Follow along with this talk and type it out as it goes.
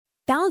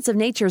Balance of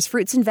Nature's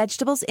fruits and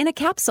vegetables in a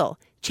capsule,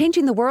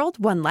 changing the world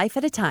one life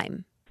at a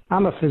time.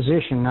 I'm a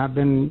physician. I've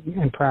been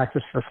in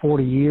practice for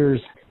 40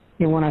 years.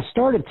 And when I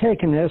started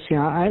taking this,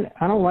 I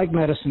don't like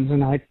medicines,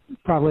 and I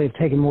probably have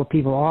taken more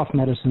people off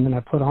medicine than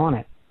I put on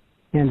it.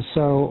 And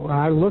so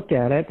I looked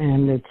at it,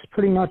 and it's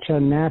pretty much a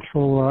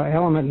natural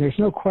element. And there's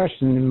no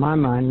question in my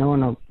mind,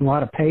 knowing a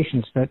lot of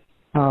patients, that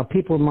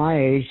people my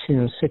age,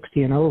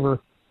 60 and over,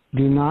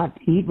 do not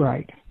eat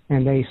right.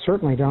 And they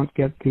certainly don't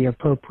get the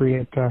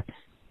appropriate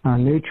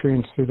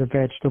nutrients through the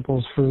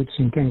vegetables, fruits,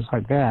 and things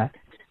like that.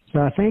 So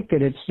I think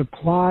that it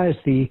supplies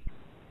the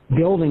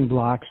building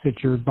blocks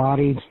that your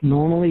body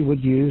normally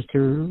would use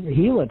to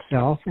heal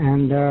itself.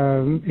 And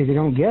if you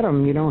don't get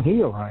them, you don't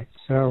heal right.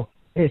 So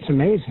it's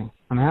amazing.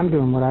 I mean, I'm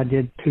doing what I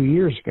did 2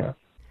 years ago.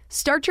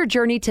 Start your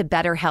journey to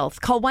better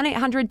health. Call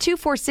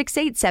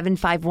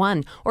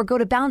 1-800-246-8751 or go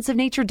to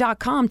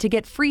balanceofnature.com to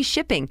get free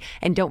shipping.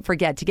 And don't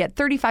forget to get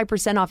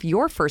 35% off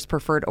your first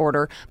preferred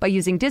order by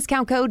using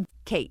discount code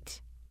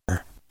KATE.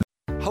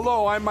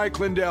 Hello, I'm Mike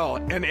Lindell,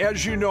 and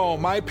as you know,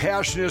 my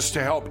passion is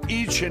to help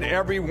each and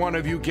every one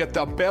of you get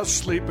the best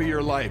sleep of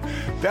your life.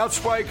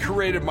 That's why I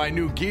created my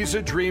new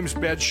Giza Dreams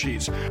bed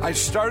sheets. I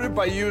started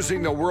by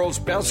using the world's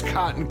best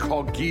cotton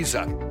called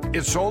Giza.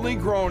 It's only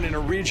grown in a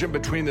region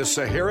between the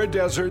Sahara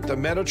Desert, the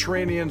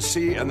Mediterranean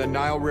Sea, and the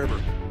Nile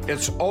River.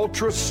 It's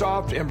ultra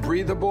soft and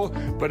breathable,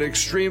 but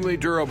extremely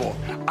durable.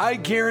 I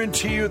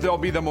guarantee you they'll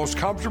be the most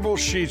comfortable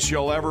sheets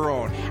you'll ever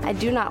own. I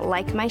do not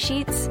like my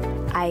sheets.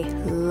 I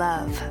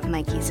love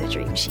my Giza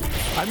Dream sheets.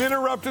 I'm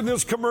interrupting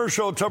this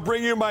commercial to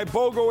bring you my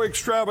BOGO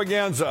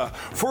extravaganza.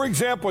 For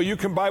example, you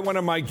can buy one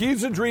of my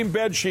Giza Dream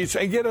bed sheets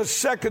and get a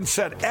second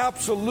set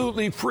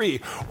absolutely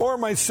free. Or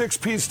my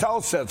 6-piece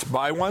towel sets.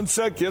 Buy one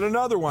set, get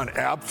another one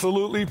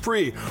absolutely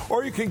free.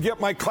 Or you can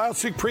get my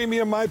classic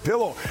premium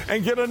MyPillow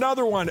and get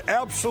another one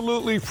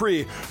absolutely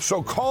free.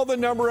 So call the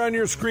number on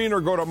your screen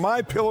or go to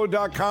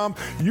mypillow.com.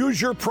 Use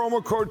your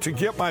promo code to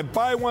get my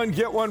buy one,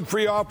 get one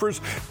free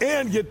offers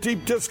and get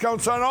deep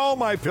discounts on all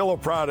my pillow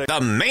products.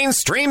 The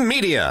mainstream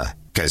media,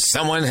 because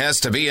someone has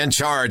to be in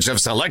charge of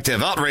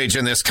selective outrage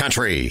in this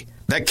country.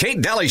 The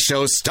Kate Daly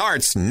Show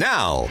starts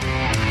now.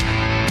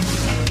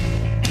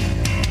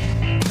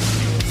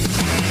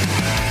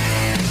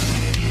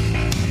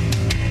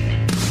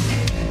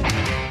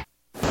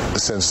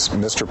 Since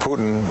Mr.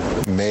 Putin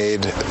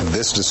made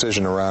this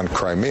decision around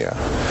Crimea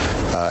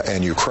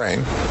and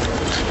Ukraine,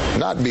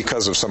 not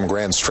because of some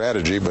grand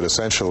strategy, but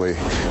essentially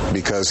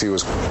because he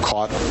was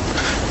caught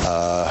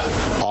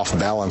off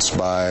balance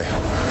by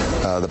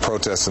the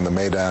protests in the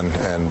Maidan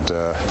and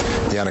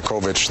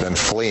Yanukovych then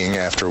fleeing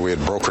after we had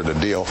brokered a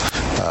deal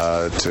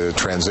to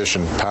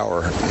transition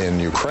power in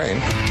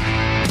Ukraine.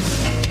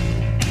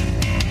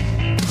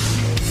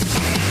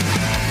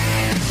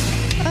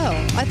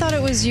 I thought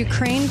it was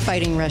Ukraine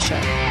fighting Russia.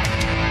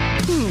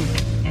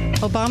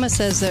 Obama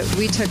says that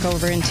we took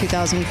over in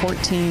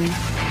 2014.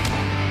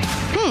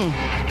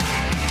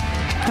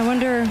 I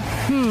wonder,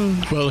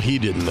 Well, he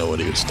didn't know what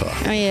he was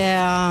talking about.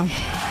 Yeah.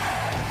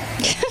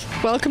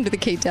 Welcome to the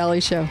Kate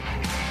Daly Show.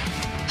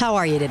 How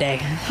are you today?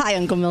 Hi,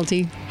 Uncle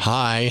Milty.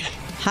 Hi.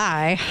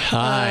 Hi.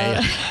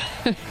 Hi.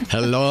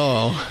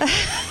 Hello.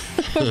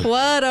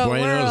 What a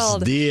Buenos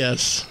world.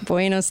 dias.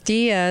 Buenos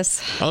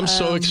dias. I'm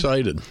so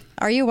excited.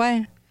 Are you?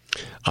 Why?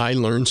 I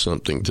learned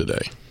something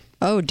today.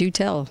 Oh, do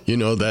tell. You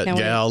know that Can't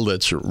gal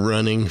that's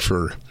running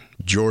for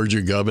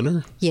Georgia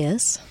governor?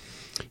 Yes.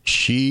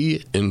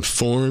 She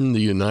informed the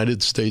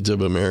United States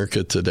of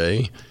America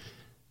today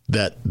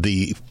that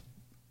the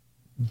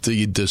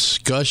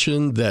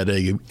discussion that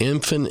an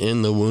infant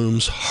in the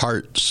womb's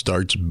heart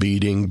starts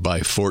beating by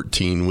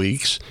 14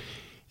 weeks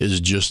is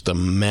just a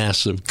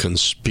massive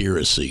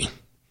conspiracy.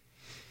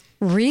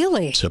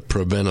 Really? To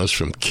prevent us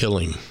from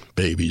killing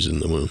babies in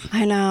the womb.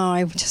 I know.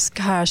 I just,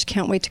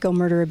 can't wait to go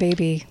murder a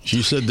baby.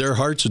 She said their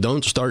hearts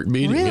don't start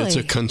beating. Really? It's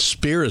a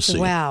conspiracy.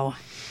 Wow.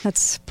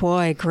 That's,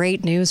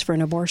 great news for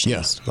an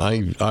abortionist.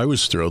 Yeah, I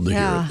was thrilled to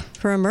hear it.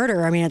 For a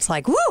murder, I mean, it's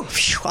like, woo,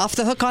 off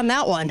the hook on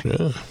that one.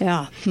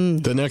 Yeah.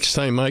 The next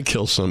time I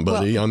kill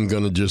somebody, I'm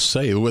going to just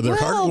say, their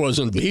heart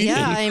wasn't beating.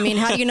 Yeah, I mean,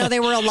 how do you know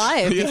they were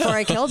alive before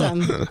I killed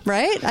them?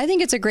 Right? I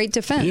think it's a great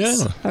defense.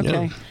 Yeah.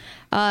 Okay. Yeah.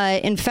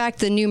 In fact,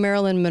 the new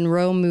Marilyn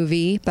Monroe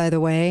movie, by the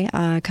way,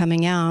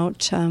 coming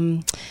out,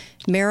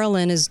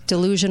 Marilyn is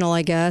delusional,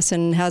 I guess,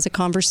 and has a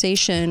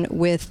conversation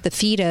with the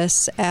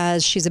fetus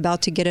as she's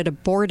about to get it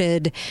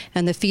aborted.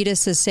 And the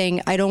fetus is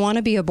saying, I don't want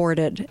to be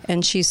aborted.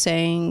 And she's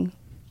saying,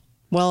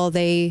 well,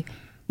 they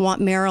want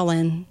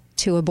Marilyn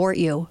to abort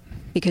you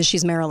because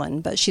she's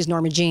Marilyn, but she's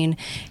Norma Jean.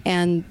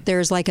 And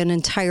there's like an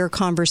entire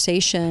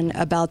conversation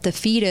about the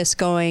fetus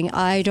going,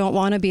 I don't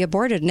want to be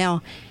aborted.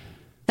 Now,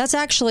 that's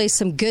actually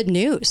some good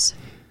news.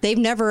 They've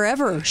never,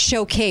 ever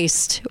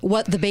showcased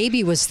what the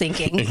baby was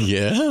thinking.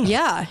 Yeah.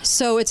 Yeah.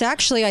 So it's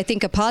actually, I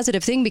think, a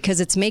positive thing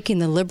because it's making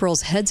the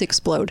liberals' heads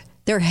explode.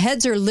 Their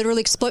heads are literally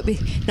exploding.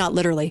 Not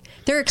literally.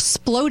 They're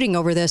exploding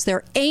over this.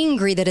 They're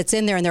angry that it's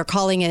in there, and they're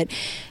calling it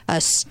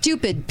a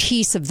stupid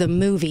piece of the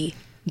movie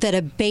that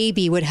a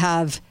baby would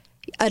have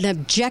an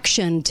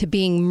objection to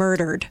being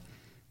murdered.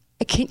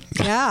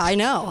 Yeah, I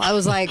know. I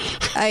was like,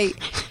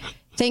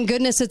 thank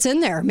goodness it's in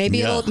there.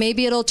 Maybe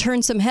it'll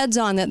turn some heads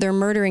on that they're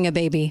murdering a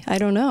baby. I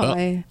don't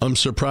know. I'm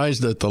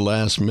surprised at the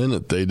last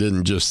minute they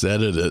didn't just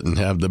edit it and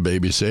have the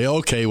baby say,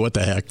 "Okay, what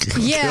the heck?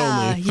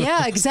 Yeah, Kill me."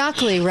 yeah,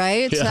 exactly,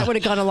 right. Yeah. So that would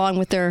have gone along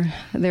with their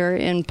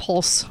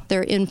impulse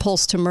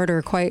to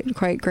murder quite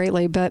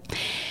greatly. But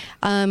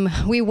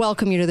we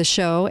welcome you to the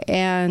show,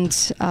 and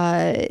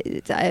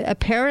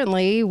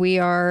apparently we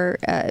are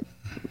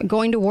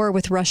going to war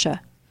with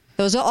Russia.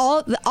 Those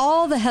are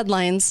all the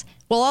headlines.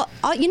 Well,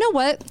 you know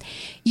what?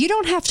 You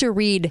don't have to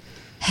read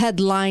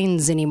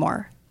headlines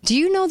anymore. Do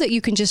you know that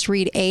you can just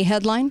read a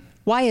headline?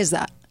 Why is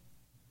that?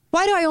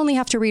 Why do I only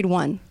have to read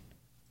one?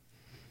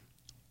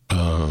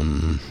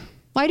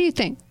 Why do you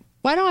think?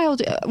 Why don't I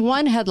hold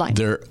one headline?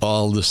 They're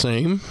all the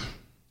same.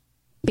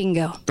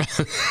 Bingo.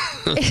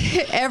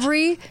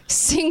 Every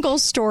single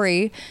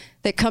story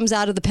that comes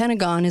out of the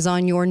Pentagon is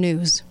on your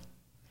news.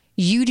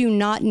 You do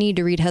not need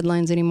to read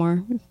headlines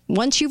anymore.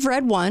 Once you've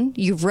read one,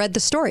 you've read the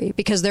story,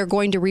 because they're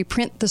going to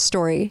reprint the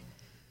story.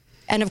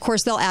 And of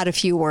course, they'll add a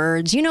few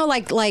words,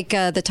 like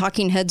the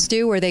talking heads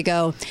do, where they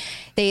go,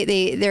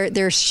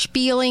 they're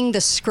spieling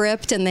the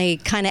script and they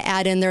kind of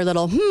add in their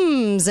little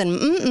hmms and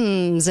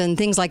mm-ms and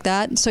things like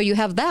that. So you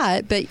have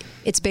that, but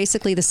it's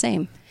basically the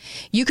same.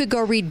 You could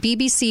go read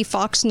BBC,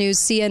 Fox News,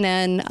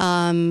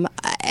 CNN,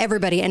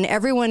 everybody, and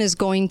everyone is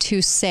going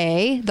to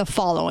say the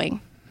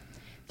following.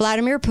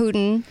 Vladimir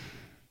Putin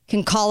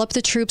can call up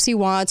the troops he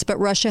wants, but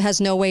Russia has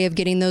no way of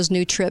getting those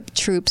new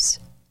troops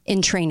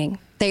in training.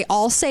 They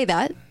all say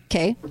that,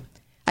 okay?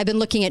 I've been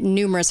looking at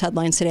numerous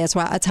headlines today.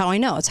 That's how I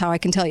know. It's how I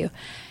can tell you.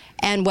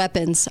 And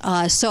weapons.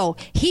 So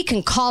he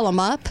can call them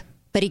up,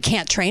 but he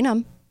can't train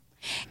them.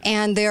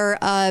 And they're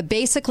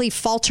basically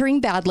faltering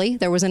badly.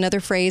 There was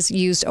another phrase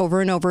used over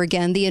and over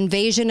again. The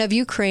invasion of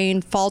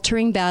Ukraine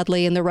faltering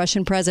badly, and the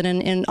Russian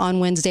president on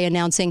Wednesday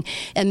announcing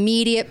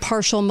immediate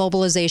partial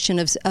mobilization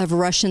of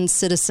Russian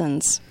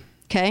citizens.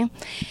 Okay?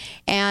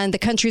 And the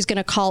country's going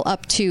to call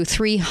up to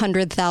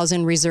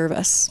 300,000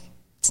 reservists.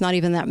 It's not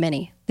even that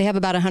many. They have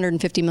about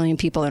 150 million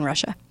people in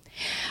Russia.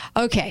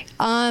 Okay.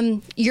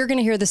 You're going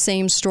to hear the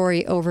same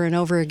story over and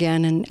over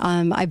again. And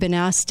I've been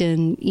asked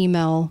in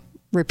email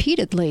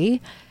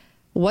repeatedly,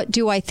 what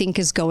do I think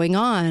is going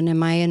on?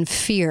 Am I in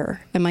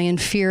fear? Am I in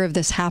fear of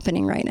this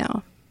happening right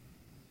now?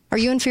 Are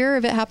you in fear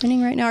of it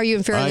happening right now? Are you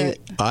in fear of it?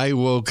 I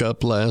woke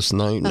up last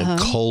night in a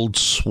cold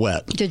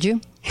sweat. Did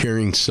you?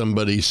 Hearing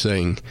somebody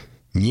saying,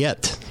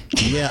 "Yet."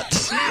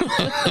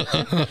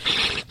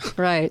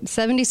 Right.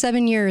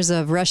 77 years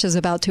of Russia's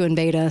about to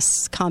invade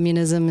us.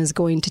 Communism is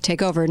going to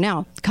take over.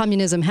 Now,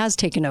 communism has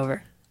taken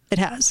over. It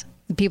has.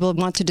 People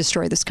want to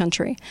destroy this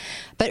country.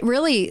 But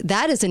really,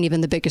 that isn't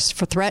even the biggest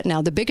threat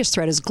now. The biggest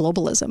threat is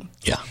globalism.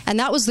 Yeah. And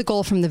that was the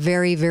goal from the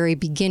very, very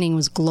beginning,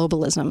 was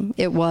globalism.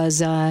 It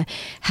was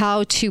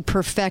how to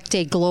perfect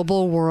a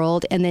global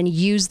world and then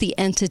use the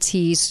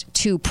entities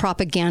to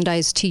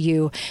propagandize to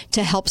you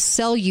to help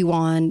sell you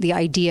on the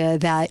idea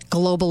that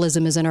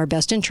globalism is in our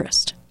best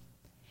interest.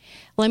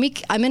 I'm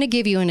going to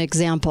give you an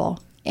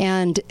example.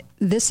 And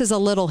this is a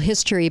little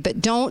history,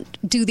 but don't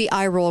do the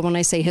eye roll when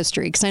I say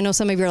history, because I know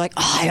some of you are like,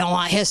 I don't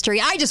want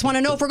history. I just want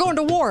to know if we're going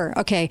to war.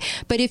 Okay.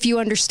 But if you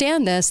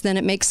understand this, then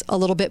it makes a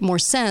little bit more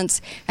sense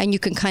and you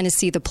can kind of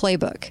see the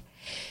playbook.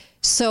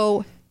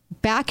 So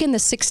back in the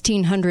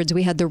 1600s,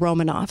 we had the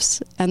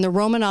Romanovs, and the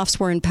Romanovs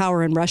were in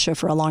power in Russia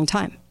for a long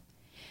time.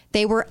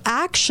 They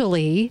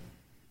actually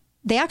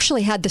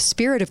had the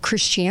spirit of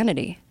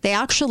Christianity. They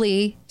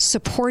actually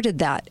supported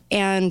that.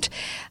 And,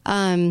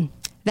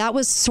 that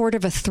was sort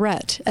of a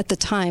threat at the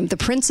time. The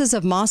princes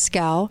of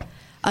Moscow,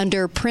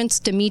 under Prince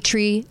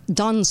Dmitry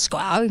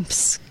Donskoy,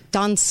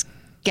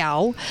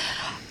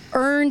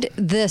 earned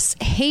this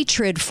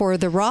hatred for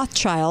the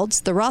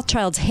Rothschilds. The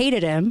Rothschilds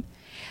hated him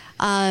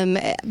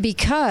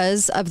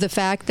because of the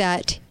fact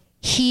that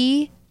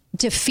he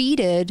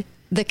defeated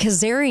the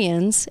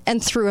Khazarians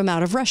and threw them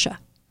out of Russia.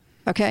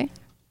 Okay?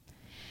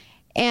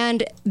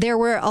 And there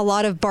were a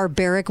lot of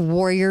barbaric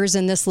warriors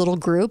in this little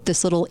group,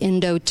 this little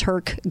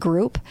Indo-Turk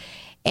group.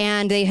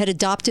 And they had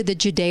adopted the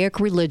Judaic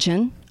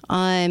religion.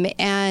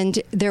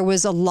 And there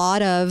was a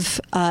lot of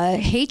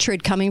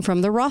hatred coming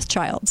from the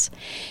Rothschilds.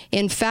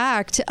 In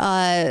fact,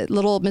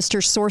 little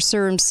Mr.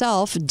 Sorcerer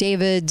himself,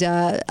 David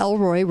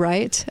Elroy,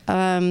 right?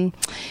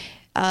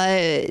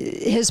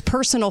 His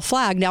personal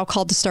flag, now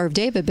called the Star of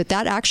David, but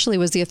that actually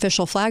was the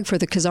official flag for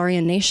the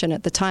Khazarian nation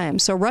at the time.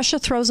 So Russia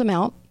throws him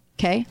out,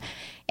 okay?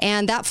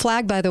 And that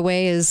flag, by the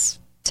way, is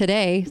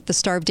today the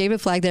Star of David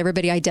flag that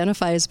everybody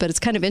identifies, but it's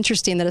kind of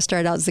interesting that it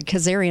started out as the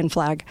Khazarian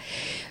flag.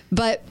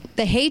 But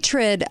the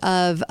hatred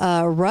of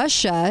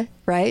Russia,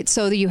 right?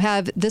 So you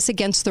have this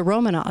against the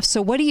Romanovs.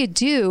 So what do you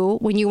do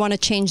when you want to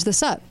change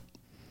this up?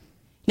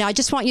 Now, I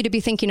just want you to be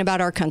thinking about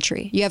our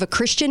country. You have a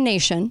Christian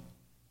nation.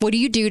 What do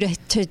you do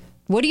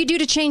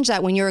to change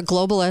that when you're a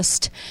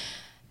globalist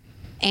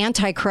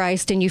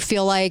Antichrist, and you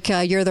feel like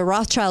you're the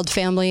Rothschild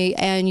family,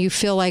 and you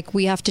feel like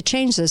we have to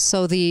change this.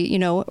 So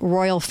the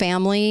royal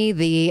family,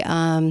 the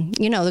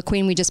the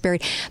queen we just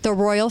buried, the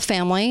royal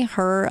family,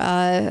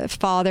 her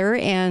father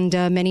and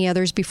many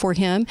others before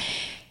him,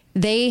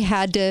 they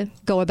had to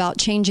go about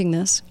changing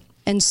this.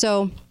 And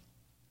so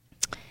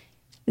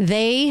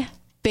they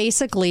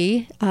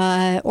basically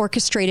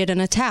orchestrated an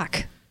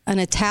attack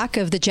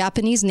of the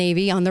Japanese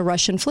Navy on the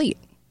Russian fleet.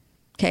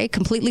 Okay,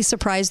 completely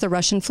surprised the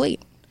Russian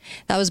fleet.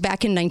 That was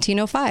back in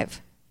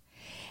 1905.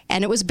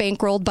 And it was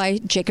bankrolled by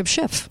Jacob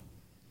Schiff,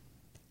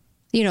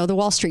 the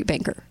Wall Street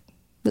banker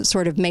that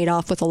sort of made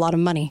off with a lot of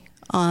money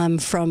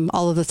from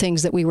all of the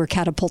things that we were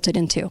catapulted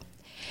into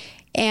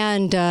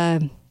and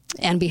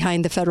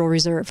behind the Federal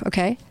Reserve.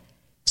 Okay,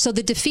 so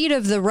the defeat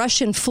of the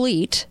Russian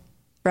fleet,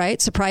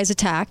 right, surprise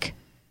attack,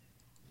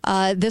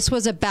 this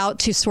was about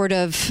to sort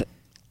of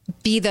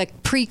be the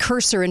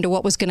precursor into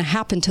what was going to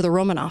happen to the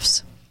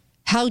Romanovs.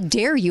 How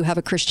dare you have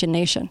a Christian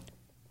nation?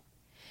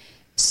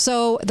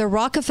 So the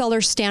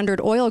Rockefeller Standard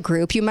Oil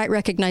Group, you might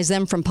recognize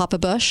them from Papa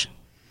Bush.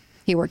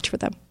 He worked for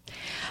them.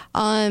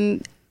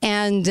 And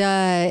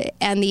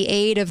the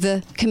aid of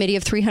the Committee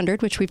of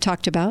 300, which we've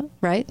talked about,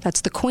 right?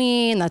 That's the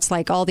Queen. That's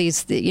like all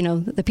these,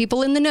 the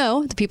people in the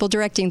know, the people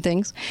directing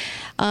things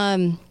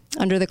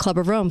under the Club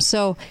of Rome.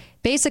 So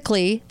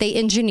basically, they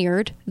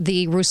engineered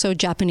the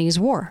Russo-Japanese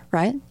War,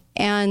 right?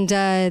 And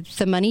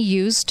the money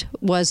used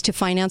was to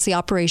finance the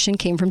operation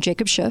came from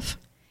Jacob Schiff.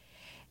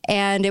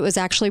 And it was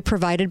actually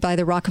provided by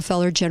the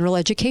Rockefeller General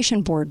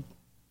Education Board.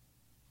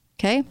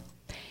 Okay?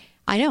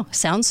 I know,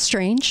 sounds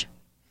strange.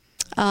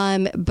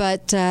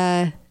 But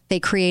they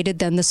created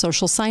then the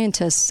social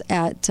scientists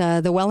at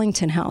the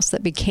Wellington House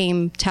that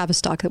became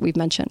Tavistock that we've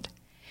mentioned.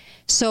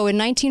 So in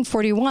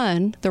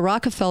 1941, the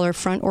Rockefeller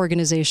Front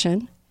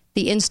Organization,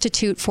 the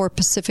Institute for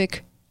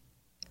Pacific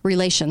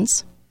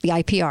Relations, the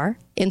IPR,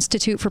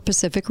 Institute for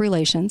Pacific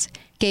Relations,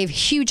 gave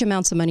huge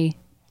amounts of money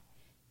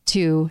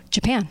to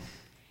Japan.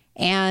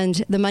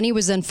 And the money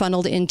was then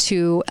funneled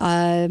into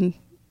a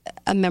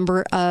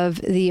member of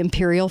the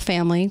imperial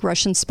family,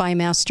 Russian spy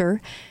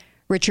master,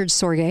 Richard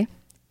Sorge.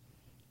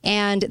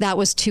 And that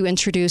was to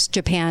introduce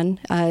Japan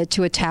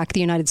to attack the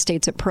United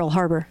States at Pearl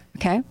Harbor.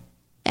 Okay?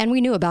 And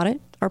we knew about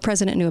it. Our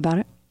president knew about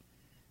it.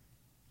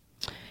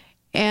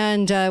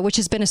 And which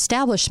has been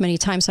established many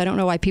times. So I don't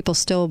know why people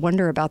still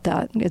wonder about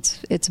that.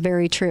 It's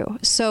very true.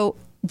 So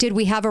did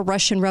we have a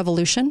Russian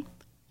Revolution?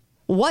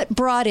 What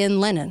brought in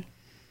Lenin?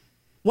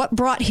 What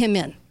brought him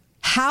in?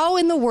 How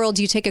in the world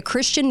do you take a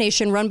Christian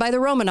nation run by the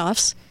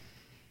Romanovs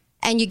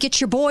and you get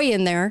your boy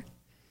in there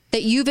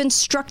that you've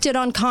instructed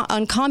on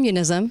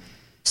communism,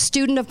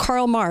 student of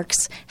Karl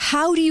Marx?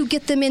 How do you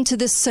get them into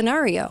this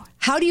scenario?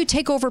 How do you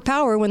take over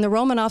power when the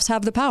Romanovs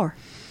have the power?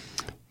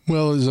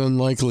 Well, as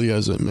unlikely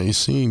as it may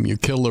seem, you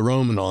kill the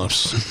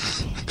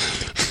Romanovs.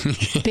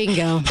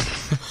 Bingo.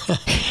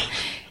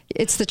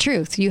 It's the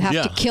truth. You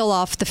have to kill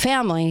off the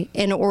family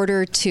in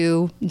order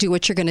to do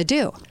what you're going to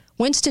do.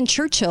 Winston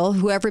Churchill,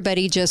 who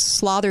everybody just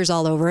slothers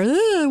all over,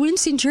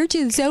 Winston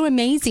Churchill is so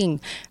amazing.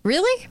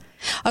 Really?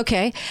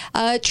 Okay.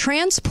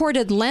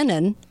 Transported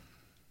Lenin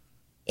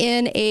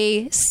in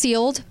a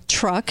sealed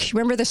truck.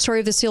 Remember the story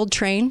of the sealed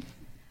train?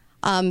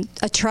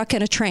 A truck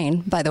and a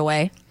train, by the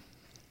way.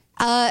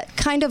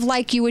 Kind of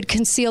like you would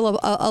conceal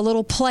a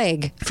little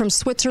plague from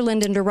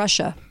Switzerland into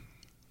Russia.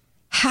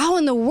 How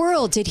in the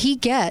world did he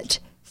get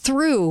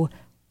through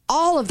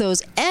all of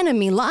those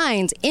enemy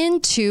lines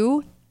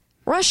into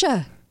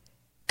Russia?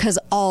 Because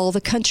all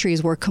the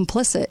countries were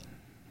complicit.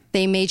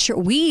 They made sure,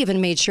 we even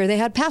made sure they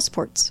had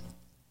passports.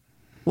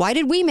 Why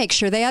did we make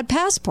sure they had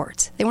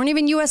passports? They weren't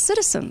even U.S.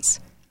 citizens.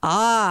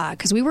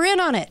 Because we were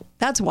in on it.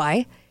 That's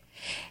why.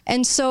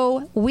 And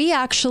so we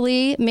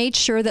actually made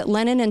sure that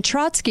Lenin and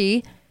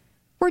Trotsky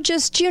were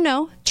just,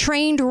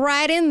 trained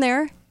right in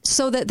there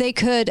so that they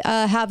could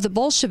have the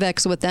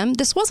Bolsheviks with them.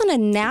 This wasn't a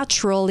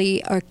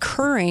naturally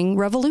occurring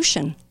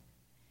revolution.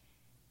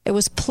 It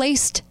was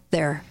placed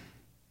there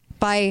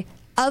by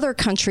other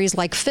countries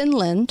like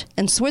Finland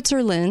and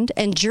Switzerland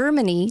and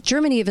Germany.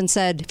 Germany even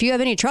said, if you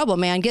have any trouble,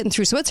 man, getting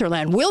through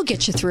Switzerland, we'll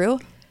get you through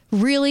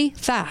really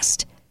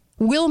fast.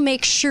 We'll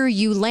make sure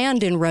you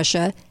land in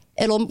Russia.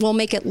 We'll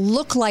make it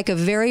look like a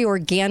very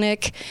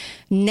organic,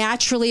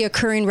 naturally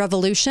occurring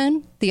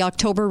revolution, the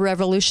October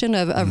Revolution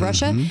of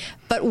Russia.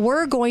 But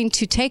we're going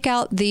to take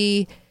out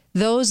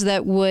those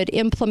that would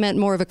implement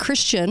more of a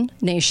Christian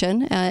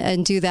nation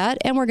and do that.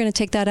 And we're going to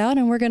take that out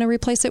and we're going to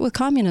replace it with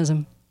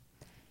communism.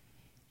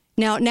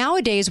 Now,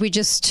 nowadays, we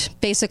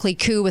just basically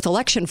coup with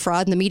election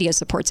fraud and the media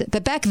supports it.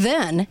 But back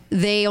then,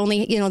 they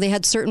only, they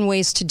had certain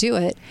ways to do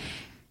it.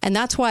 And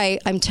that's why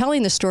I'm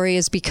telling the story,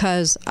 is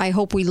because I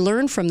hope we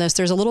learn from this.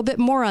 There's a little bit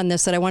more on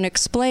this that I want to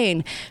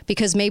explain,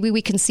 because maybe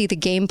we can see the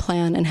game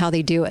plan and how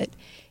they do it.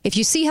 If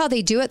you see how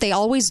they do it, they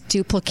always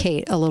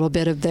duplicate a little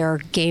bit of their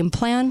game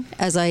plan,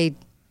 as I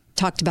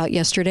talked about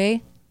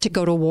yesterday, to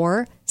go to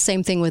war.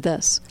 Same thing with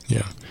this.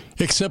 Yeah.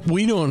 Except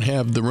we don't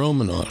have the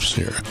Romanovs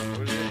here.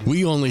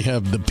 We only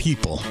have the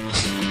people.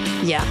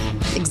 Yeah,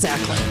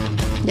 exactly.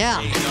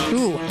 Yeah.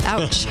 Ooh,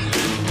 ouch.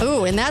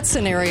 Ooh, in that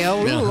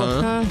scenario.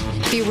 Ooh.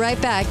 Be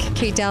right back.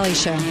 Kate Daly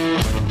Show.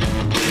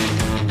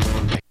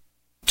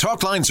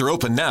 Talk lines are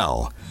open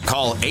now.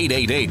 Call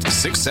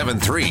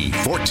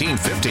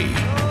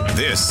 888-673-1450.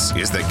 This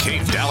is the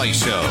Kate Daly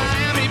Show.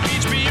 Miami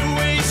Beach,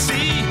 BUAC.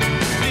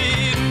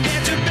 Didn't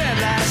get to bed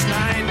last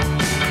night.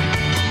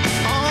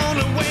 On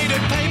the way to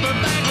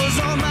paperback was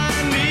on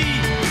my knee.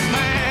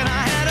 Man,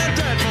 I had a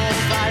dreadful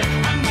fight.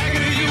 I'm back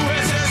in the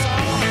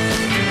USSR.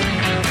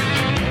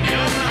 You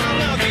know how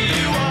lucky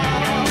you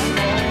are,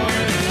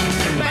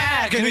 boy.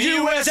 Back in the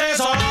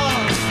USSR.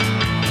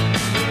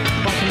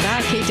 Welcome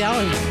back, Kate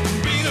Daly.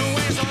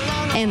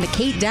 And the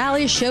Kate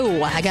Daly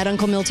Show. I got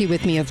Uncle Milty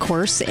with me, of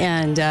course,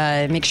 and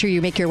make sure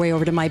you make your way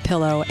over to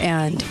MyPillow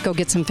and go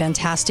get some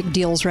fantastic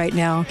deals right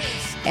now,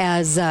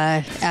 as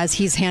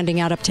he's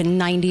handing out up to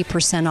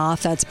 90%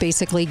 off. That's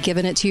basically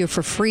giving it to you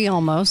for free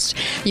almost.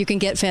 You can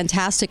get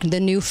the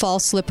new fall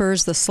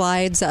slippers, the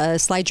slides,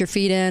 slide your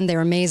feet in.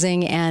 They're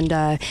amazing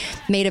and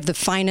made of the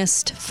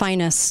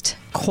finest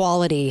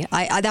quality.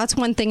 That's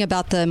one thing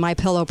about the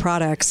MyPillow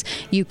products.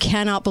 You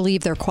cannot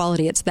believe their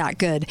quality. It's that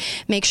good.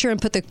 Make sure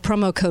and put the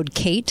promo code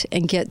KATE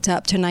and get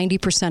up to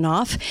 90%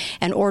 off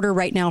and order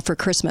right now for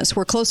Christmas.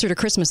 We're closer to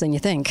Christmas than you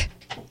think.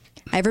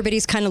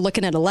 Everybody's kind of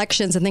looking at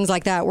elections and things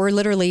like that. We're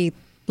literally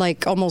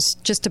like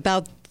almost just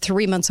about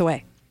 3 months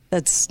away.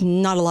 That's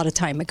not a lot of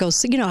time. It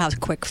goes, you know how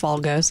quick fall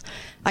goes.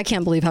 I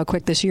can't believe how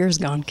quick this year's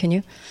gone. Can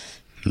you?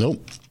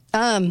 Nope.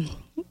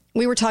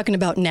 We were talking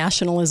about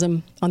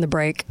nationalism on the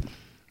break.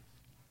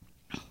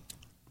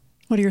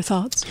 What are your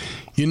thoughts?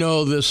 You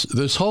know,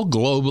 this whole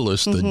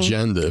globalist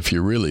agenda, if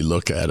you really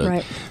look at it,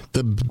 right.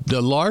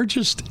 the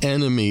largest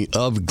enemy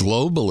of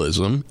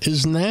globalism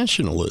is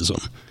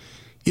nationalism.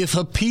 If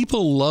a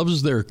people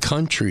loves their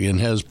country and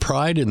has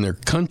pride in their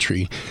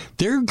country,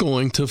 they're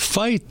going to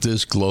fight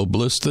this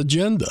globalist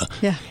agenda.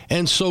 Yeah.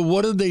 And so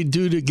what do they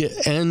do to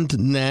end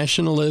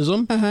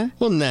nationalism?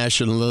 Well,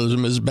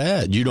 nationalism is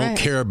bad. You don't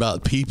care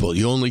about people.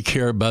 You only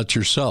care about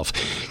yourself.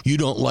 You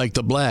don't like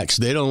the blacks.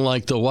 They don't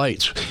like the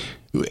whites.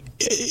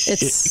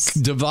 It's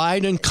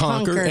divide and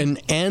conquer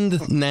and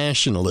end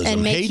nationalism.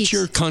 And hate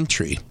your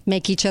country.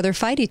 Make each other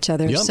fight each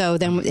other. Yep. So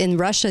then in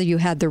Russia, you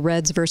had the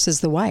Reds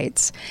versus the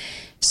Whites.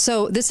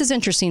 So this is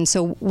interesting.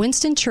 So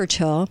Winston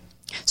Churchill.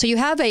 So you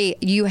have the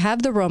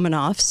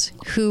Romanovs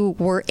who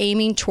were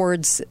aiming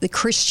towards the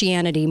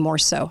Christianity more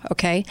so,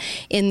 okay,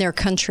 in their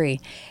country.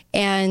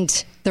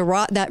 And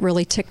that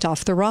really ticked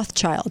off the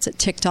Rothschilds. It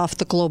ticked off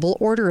the global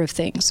order of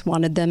things.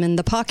 Wanted them in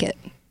the pocket.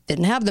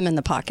 Didn't have them in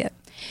the pocket.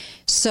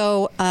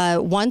 So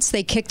once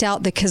they kicked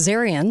out the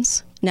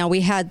Khazarians, now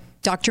we had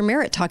Dr.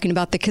 Merritt talking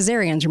about the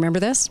Khazarians.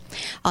 Remember this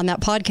on that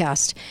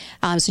podcast?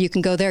 So you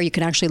can go there. You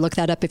can actually look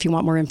that up if you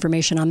want more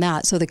information on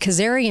that. So the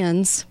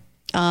Khazarians,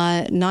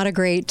 not a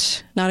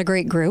great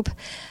group.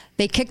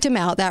 They kicked him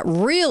out. That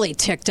really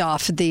ticked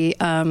off the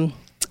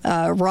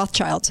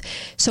Rothschilds.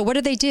 So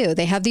what do?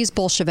 They have these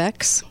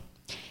Bolsheviks.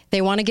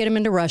 They want to get them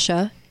into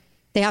Russia.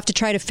 They have to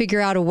try to figure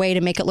out a way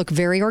to make it look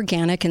very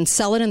organic and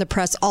sell it in the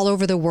press all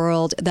over the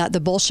world that the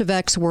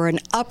Bolsheviks were an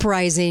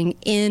uprising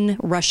in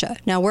Russia.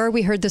 Now, where have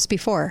we heard this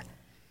before?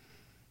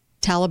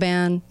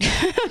 Taliban,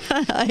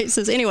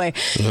 ISIS. Anyway,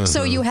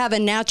 so you have a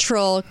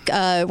natural,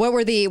 what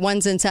were the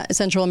ones in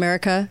Central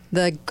America?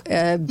 The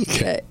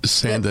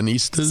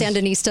Sandinistas?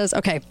 Sandinistas,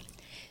 okay.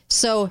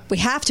 So we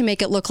have to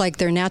make it look like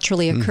they're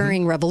naturally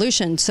occurring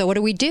revolution. So what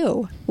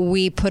do?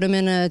 We put them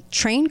in a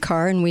train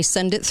car and we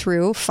send it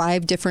through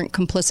 5 different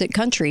complicit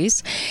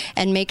countries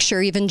and make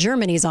sure even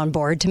Germany's on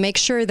board to make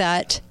sure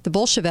that the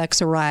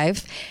Bolsheviks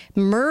arrive,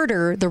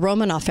 murder the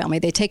Romanov family.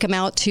 They take them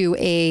out to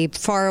a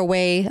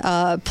faraway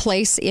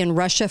place in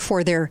Russia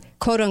for their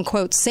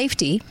quote-unquote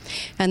safety,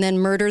 and then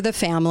murder the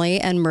family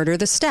and murder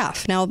the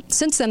staff. Now,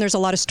 since then, there's a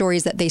lot of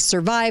stories that they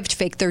survived,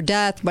 faked their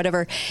death,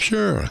 whatever.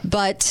 Sure.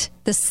 But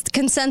the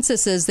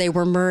consensus is they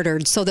were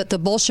murdered so that the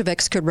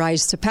Bolsheviks could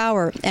rise to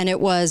power. And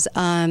it was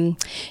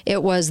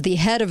the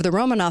head of the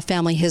Romanov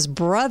family, his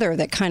brother,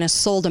 that kind of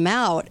sold him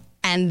out.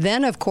 And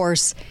then, of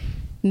course,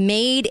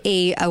 made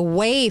a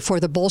way for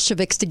the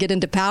Bolsheviks to get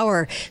into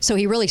power. So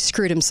he really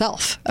screwed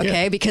himself,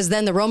 okay? Yeah. Because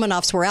then the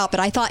Romanovs were out. But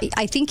I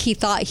think he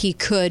thought he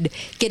could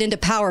get into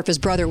power if his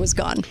brother was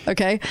gone,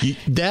 okay?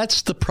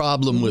 That's the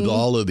problem with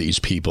all of these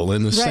people.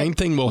 And the same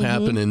thing will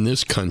happen in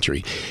this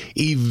country.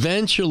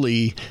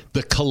 Eventually,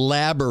 the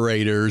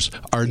collaborators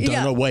are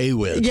done away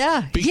with.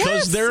 Yeah.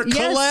 Because they're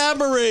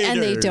collaborators.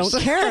 And they don't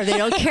care. They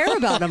don't care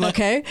about them,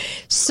 okay?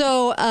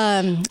 So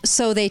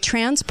they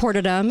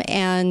transported them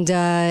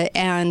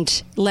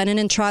and Lenin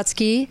and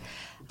Trotsky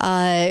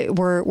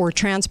were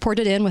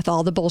transported in with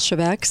all the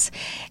Bolsheviks,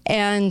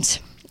 and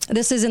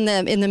this is in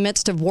the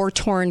midst of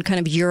war-torn kind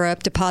of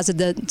Europe.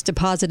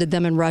 Deposited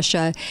them in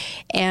Russia,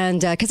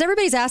 and because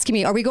everybody's asking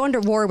me, are we going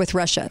to war with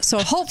Russia? So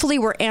hopefully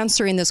we're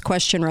answering this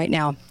question right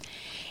now,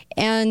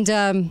 and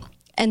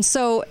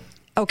so.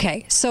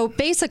 Okay, so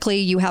basically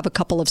you have a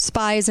couple of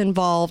spies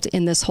involved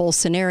in this whole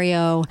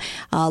scenario.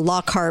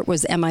 Lockhart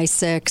was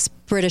MI6.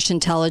 British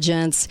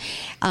intelligence.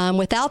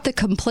 Without the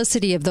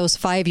complicity of those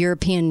 5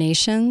 European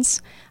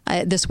nations,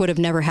 this would have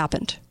never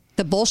happened.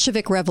 The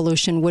Bolshevik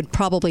Revolution would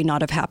probably not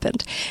have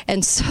happened.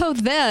 And so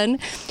then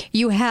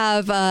you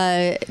have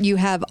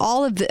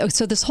all of the,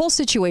 so this whole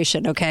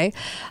situation, okay,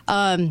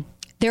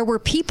 there were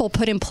people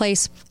put in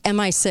place,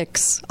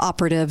 MI6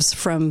 operatives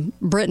from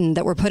Britain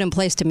that were put in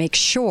place to make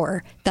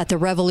sure that the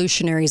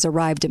revolutionaries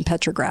arrived in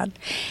Petrograd.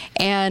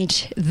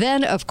 And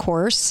then, of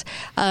course,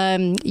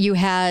 you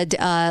had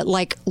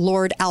like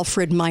Lord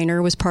Alfred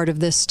Minor was part of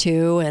this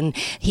too, and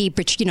he,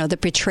 that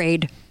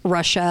betrayed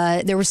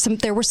Russia. There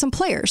were some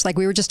players, like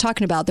we were just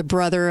talking about, the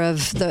brother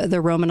of the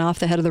Romanov,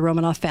 the head of the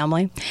Romanov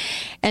family.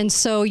 And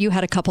so you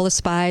had a couple of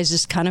spies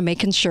just kind of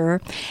making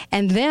sure.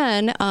 And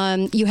then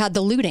you had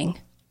the looting.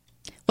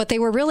 What they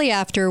were really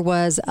after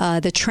was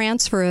the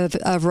transfer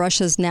of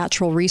Russia's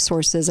natural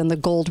resources and the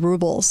gold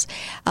rubles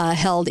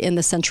held in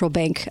the central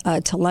bank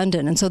to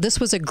London. And so this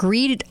was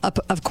agreed,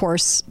 of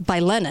course, by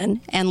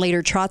Lenin and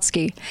later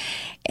Trotsky,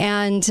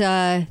 and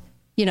to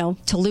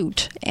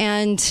loot.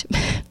 And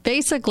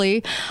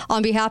basically,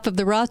 on behalf of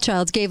the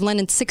Rothschilds, gave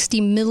Lenin 60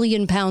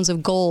 million pounds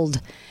of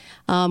gold,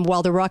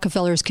 while the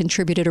Rockefellers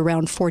contributed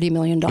around $40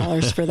 million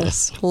for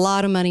this. A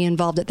lot of money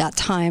involved at that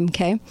time,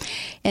 okay?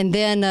 And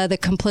then the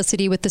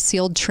complicity with the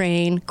sealed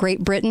train, Great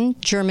Britain,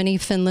 Germany,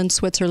 Finland,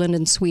 Switzerland,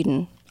 and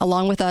Sweden,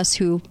 along with us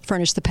who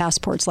furnished the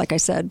passports, like I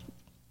said.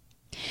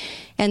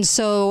 And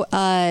so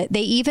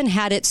they even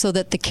had it so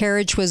that the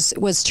carriage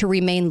was to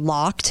remain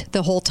locked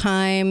the whole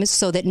time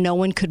so that no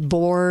one could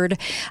board,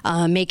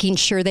 making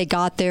sure they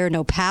got there.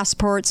 No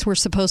passports were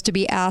supposed to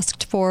be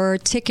asked for.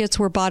 Tickets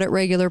were bought at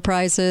regular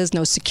prices.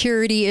 No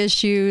security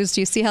issues.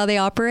 Do you see how they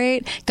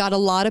operate? Got a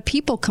lot of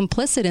people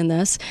complicit in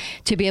this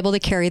to be able to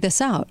carry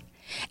this out.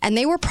 And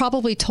they were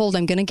probably told,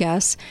 I'm going to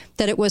guess,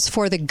 that it was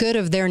for the good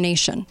of their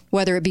nation,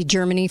 whether it be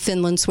Germany,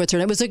 Finland,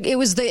 Switzerland. It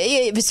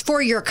was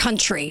for your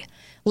country.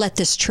 Let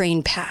this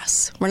train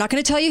pass. We're not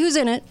going to tell you who's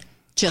in it.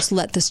 Just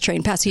let this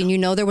train pass.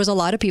 And there was a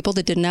lot of people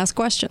that didn't ask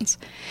questions.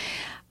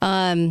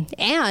 And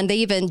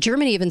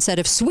Germany even said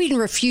if Sweden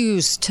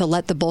refused to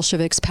let the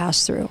Bolsheviks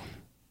pass through,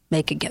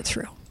 they could get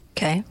through.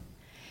 Okay.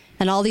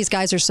 And all these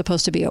guys are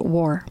supposed to be at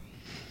war.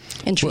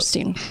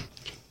 Interesting.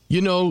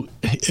 Well,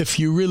 if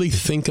you really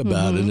think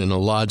about it in a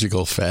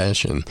logical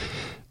fashion,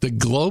 the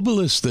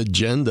globalist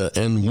agenda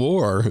and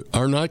war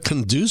are not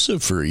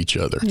conducive for each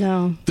other.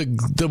 No.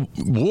 The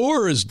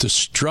war is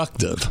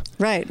destructive.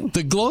 Right.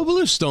 The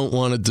globalists don't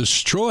want to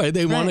destroy.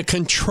 They want to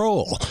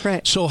control.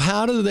 Right. So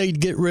how do they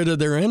get rid of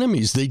their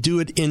enemies? They do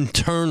it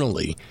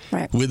internally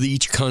with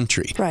each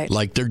country,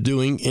 like they're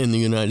doing in the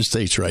United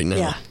States right now.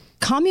 Yeah.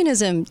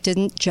 Communism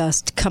didn't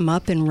just come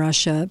up in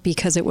Russia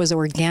because it was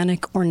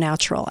organic or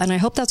natural. And I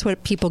hope that's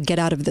what people get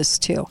out of this,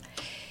 too.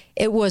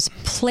 It was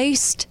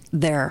placed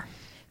there.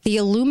 The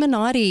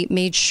Illuminati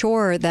made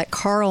sure that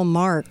Karl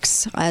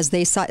Marx, as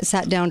they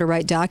sat down to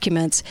write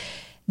documents,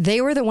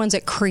 they were the ones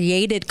that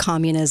created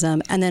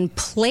communism and then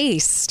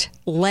placed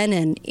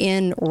Lenin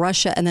in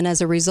Russia. And then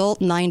as a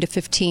result, 9 to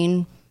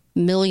 15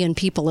 million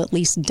people at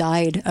least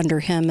died under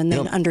him. And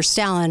then under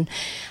Stalin,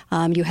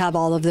 you have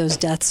all of those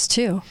deaths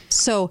too.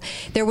 So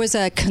there was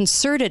a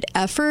concerted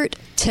effort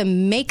to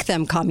make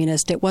them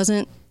communist. It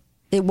wasn't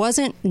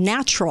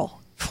natural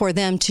for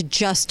them to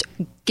just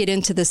get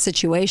into this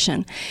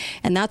situation.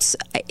 And that's,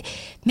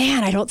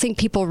 I don't think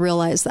people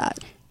realize that.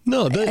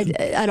 No,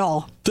 at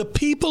all. The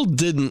people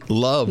didn't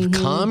love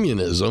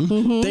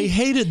communism. They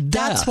hated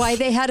death. That's why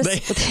they had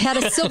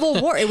a civil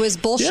war. It was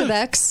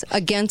Bolsheviks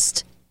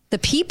against the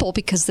people,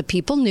 because the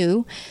people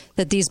knew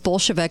that these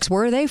Bolsheviks,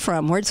 where are they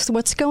from?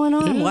 What's going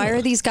on? Yeah. Why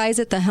are these guys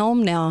at the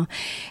helm now?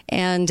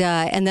 And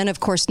then, of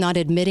course, not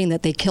admitting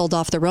that they killed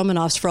off the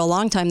Romanovs for a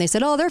long time. They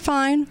said, oh, they're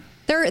fine.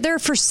 They're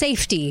for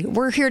safety.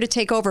 We're here to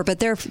take over, but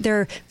they're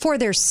for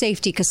their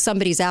safety because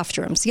somebody's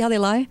after them. See how they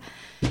lie?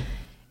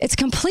 It's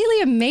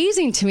completely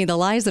amazing to me, the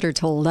lies that are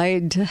told.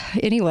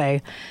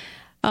 Anyway,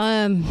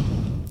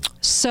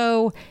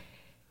 so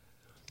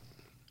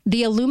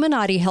the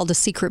Illuminati held a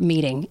secret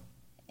meeting,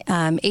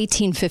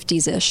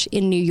 1850s-ish,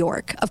 in New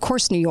York. Of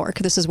course, New York.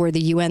 This is where the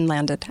UN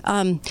landed,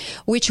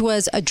 which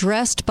was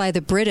addressed by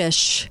the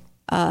British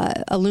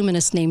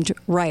Illuminist named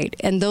Wright.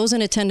 And those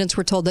in attendance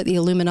were told that the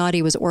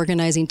Illuminati was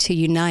organizing to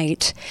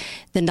unite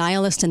the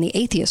nihilist and the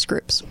atheist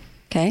groups,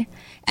 okay?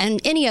 And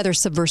any other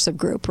subversive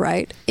group,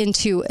 right,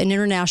 into an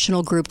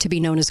international group to be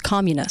known as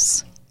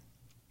communists,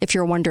 if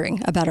you're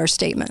wondering about our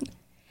statement.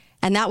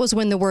 And that was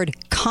when the word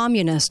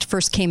communist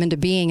first came into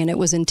being, and it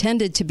was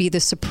intended to be the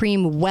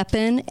supreme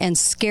weapon and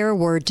scare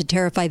word to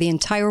terrify the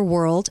entire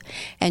world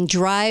and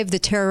drive the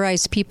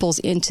terrorized peoples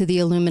into the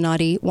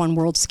Illuminati one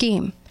world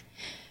scheme.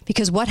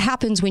 Because what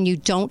happens when you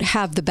don't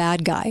have the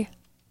bad guy?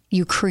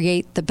 You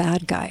create the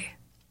bad guy.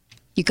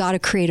 You got to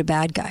create a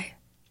bad guy.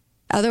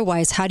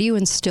 Otherwise, how do you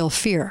instill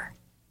fear?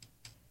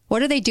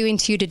 What are they doing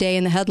to you today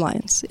in the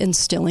headlines?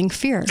 Instilling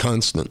fear.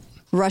 Constant.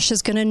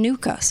 Russia's going to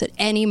nuke us at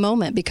any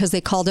moment because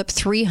they called up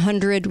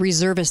 300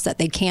 reservists that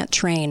they can't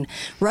train.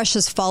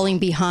 Russia's falling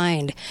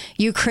behind.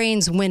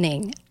 Ukraine's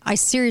winning. I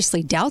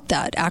seriously doubt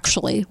that,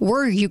 actually.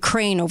 We're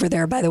Ukraine over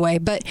there, by the way,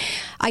 but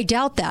I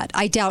doubt that.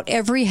 I doubt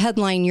every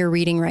headline you're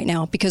reading right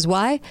now. Because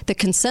why? The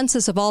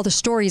consensus of all the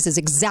stories is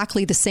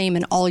exactly the same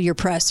in all your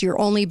press.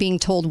 You're only being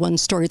told one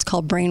story. It's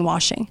called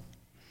brainwashing.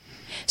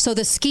 So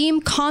the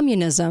scheme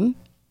communism,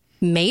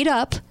 made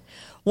up,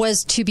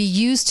 was to be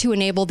used to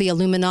enable the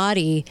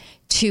Illuminati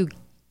to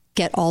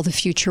get all the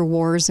future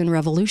wars and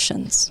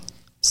revolutions.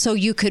 So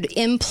you could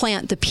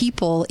implant the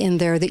people in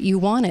there that you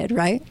wanted,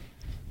 right?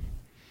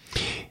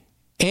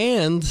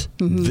 And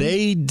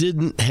they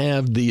didn't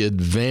have the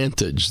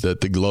advantage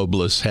that the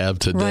globalists have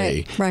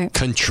today, right.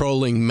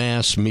 Controlling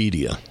mass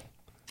media.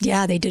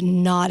 Yeah, they did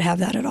not have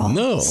that at all.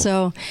 No.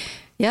 So,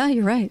 yeah,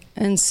 you're right.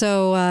 And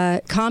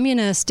so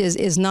communist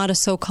is not a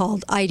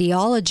so-called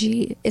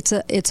ideology. It's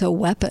a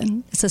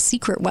weapon. It's a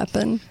secret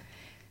weapon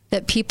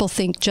that people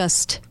think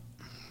just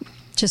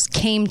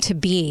came to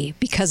be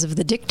because of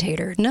the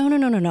dictator.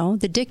 No.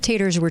 The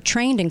dictators were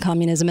trained in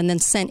communism and then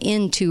sent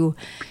into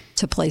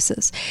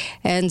places.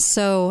 And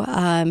so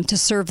to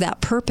serve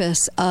that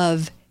purpose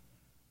of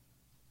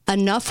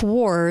enough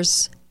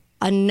wars,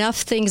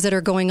 enough things that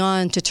are going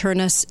on to turn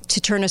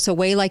us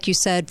away, like you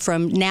said,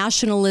 from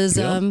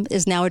nationalism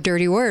is now a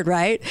dirty word,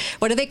 right?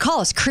 What do they call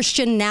us?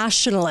 Christian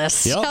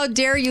nationalists. Yep. How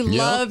dare you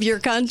love your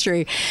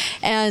country?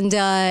 And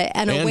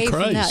away Christ.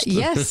 from that.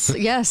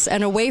 Yes.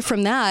 And away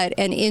from that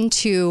and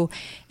into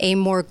a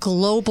more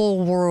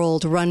global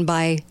world run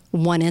by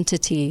one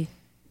entity,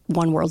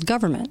 one world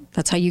government.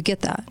 That's how you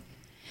get that.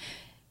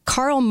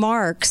 Karl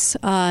Marx,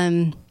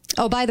 by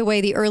the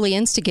way, the early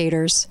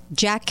instigators,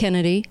 Jack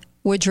Kennedy,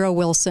 Woodrow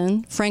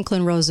Wilson,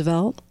 Franklin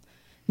Roosevelt,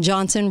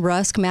 Johnson,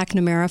 Rusk,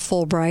 McNamara,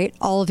 Fulbright,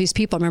 all of these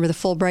people. Remember the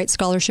Fulbright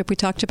scholarship we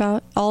talked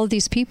about? All of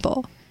these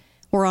people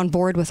were on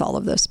board with all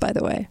of this, by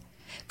the way.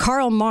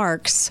 Karl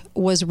Marx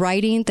was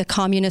writing the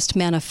Communist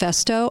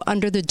Manifesto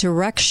under the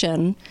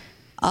direction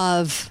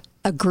of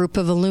a group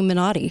of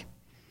Illuminati,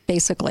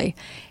 basically.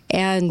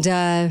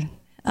 And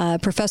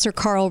Professor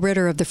Carl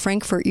Ritter of the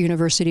Frankfurt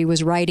University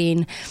was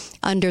writing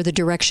under the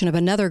direction of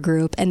another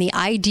group. And the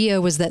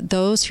idea was that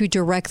those who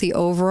direct the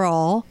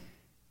overall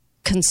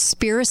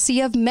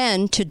conspiracy of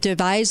men to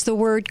devise the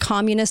word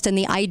communist and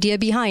the idea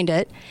behind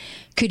it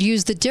could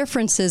use the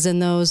differences in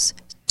those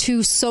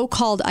two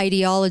so-called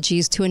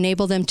ideologies to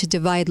enable them to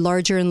divide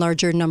larger and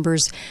larger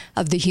numbers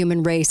of the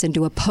human race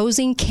into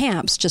opposing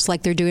camps, just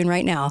like they're doing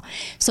right now,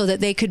 so that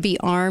they could be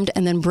armed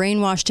and then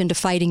brainwashed into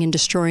fighting and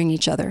destroying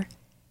each other.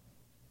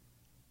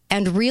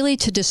 And really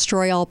to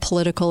destroy all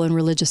political and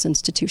religious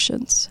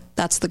institutions.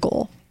 That's the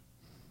goal.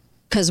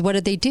 Because what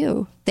did they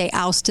do? They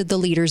ousted the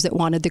leaders that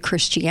wanted the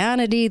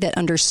Christianity, that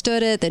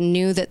understood it, that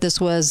knew that this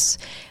was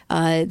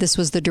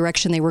the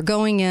direction they were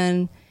going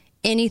in.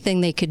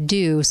 Anything they could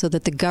do so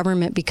that the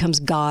government becomes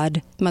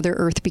God, Mother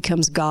Earth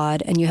becomes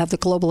God, and you have the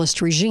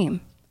globalist regime.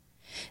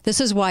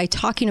 This is why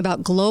talking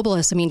about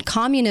globalists,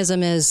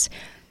 communism is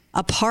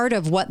a part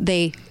of what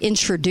they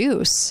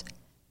introduce.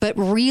 But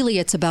really,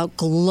 it's about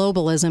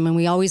globalism, and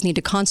we always need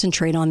to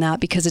concentrate on that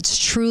because it's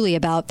truly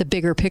about the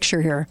bigger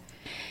picture here.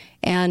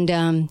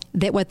 And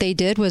that what they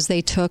did was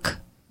they took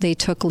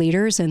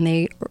leaders and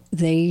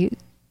they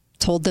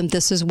told them,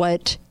 this is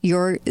what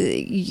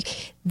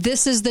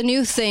this is the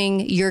new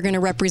thing. You're going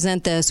to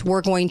represent this.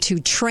 We're going to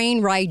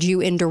train ride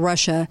you into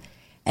Russia,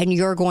 and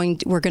we're going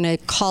to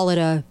call it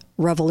a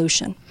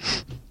revolution.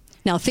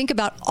 Now, think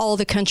about all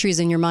the countries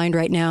in your mind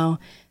right now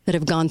that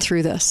have gone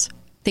through this.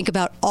 Think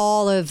about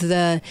all of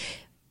the,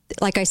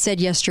 like I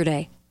said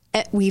yesterday,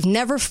 we've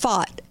never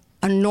fought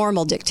a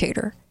normal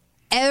dictator.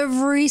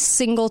 Every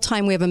single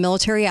time we have a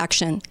military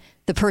action,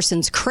 the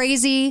person's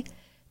crazy,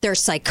 they're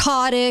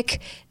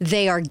psychotic,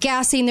 they are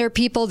gassing their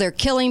people, they're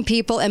killing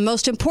people, and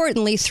most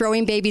importantly,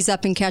 throwing babies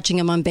up and catching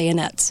them on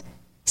bayonets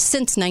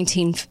since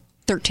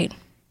 1913.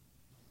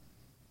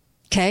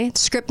 Okay? The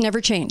script never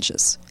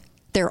changes.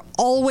 They're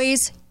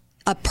always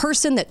a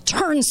person that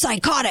turns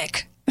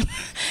psychotic.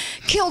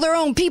 Kill their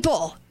own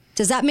people.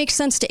 Does that make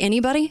sense to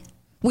anybody?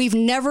 We've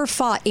never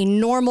fought a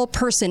normal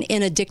person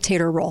in a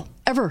dictator role,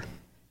 ever.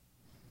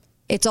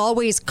 It's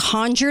always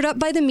conjured up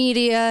by the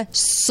media,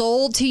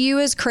 sold to you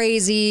as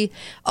crazy.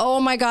 Oh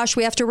my gosh,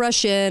 we have to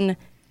rush in.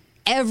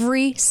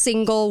 Every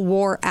single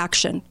war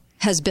action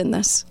has been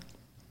this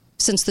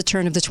since the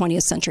turn of the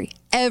 20th century.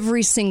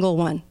 Every single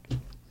one.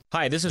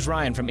 Hi, this is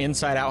Ryan from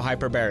Inside Out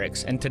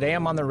Hyperbarics, and today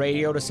I'm on the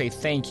radio to say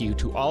thank you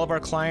to all of our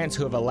clients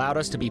who have allowed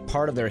us to be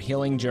part of their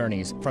healing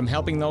journeys, from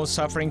helping those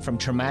suffering from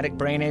traumatic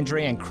brain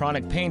injury and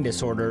chronic pain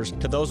disorders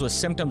to those with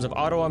symptoms of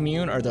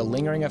autoimmune or the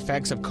lingering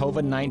effects of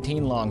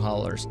COVID-19 long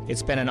haulers.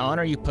 It's been an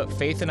honor you put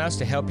faith in us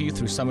to help you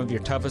through some of your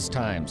toughest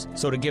times.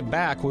 So to give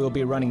back, we will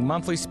be running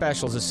monthly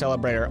specials to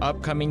celebrate our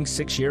upcoming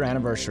 6-year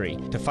anniversary.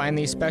 To find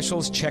these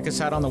specials, check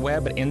us out on the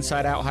web at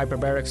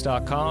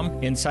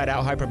InsideOutHyperbarics.com. Inside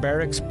Out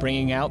Hyperbarics,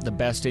 bringing out the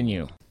best in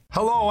you.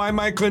 Hello, I'm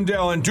Mike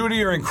Lindell, and due to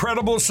your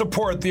incredible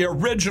support, the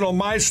original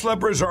My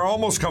Slippers are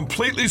almost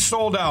completely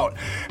sold out.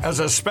 As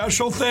a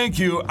special thank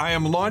you, I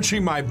am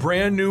launching my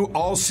brand new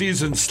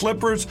all-season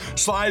slippers,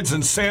 slides,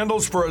 and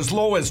sandals for as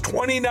low as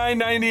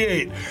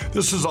 $29.98.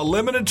 This is a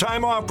limited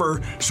time offer,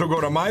 so go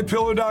to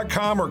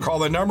MyPillow.com or call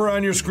the number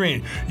on your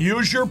screen.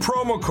 Use your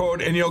promo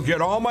code, and you'll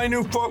get all my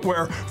new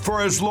footwear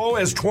for as low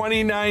as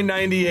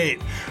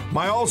 $29.98.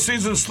 My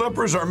all-season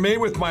slippers are made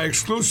with my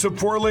exclusive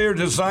 4-layer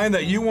design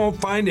that you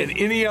won't find in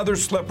any other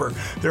slipper.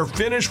 They're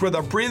finished with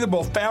a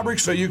breathable fabric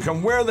so you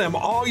can wear them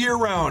all year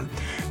round.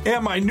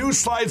 And my new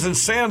slides and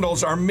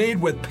sandals are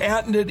made with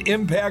patented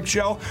impact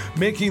gel,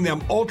 making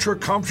them ultra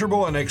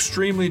comfortable and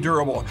extremely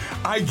durable.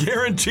 I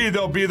guarantee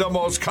they'll be the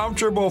most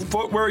comfortable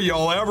footwear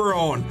you'll ever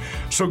own.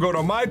 So go to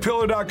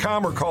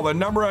MyPillow.com or call the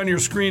number on your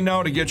screen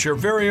now to get your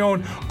very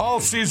own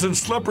all-season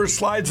slippers,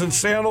 slides, and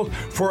sandals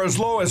for as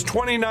low as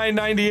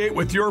 $29.98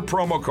 with your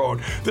promo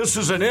code. This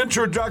is an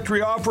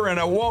introductory offer and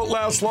it won't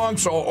last long,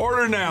 so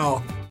order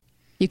now.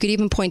 You could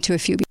even point to a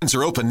few. Lines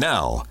are open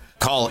now.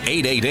 Call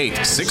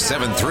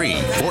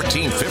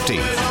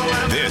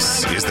 888-673-1450.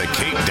 This is the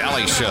Kate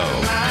Daly Show.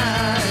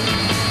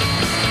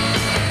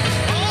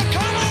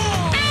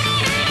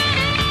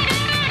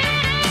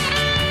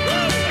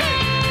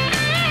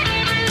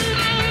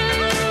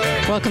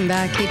 Welcome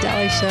back, Kate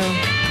Daly Show,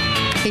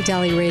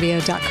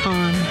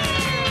 KateDalyRadio.com.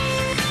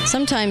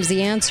 Sometimes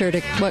the answer to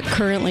what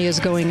currently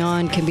is going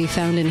on can be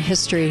found in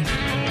history,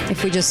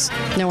 if we just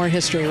know our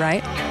history,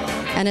 right?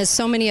 And as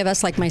so many of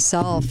us, like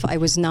myself, I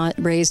was not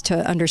raised to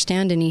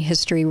understand any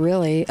history,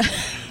 really,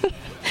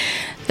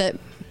 that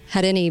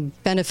had any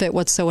benefit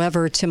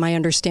whatsoever to my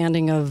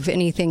understanding of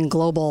anything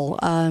global.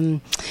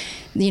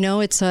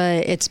 It's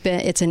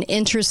an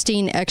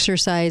interesting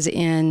exercise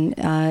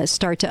in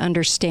start to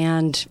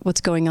understand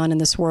what's going on in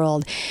this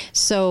world.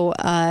 So,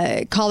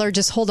 caller,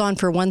 just hold on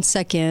for 1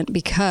 second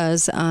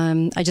because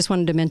I just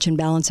wanted to mention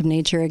balance of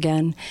nature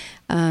again.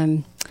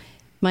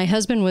 My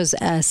husband was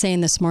saying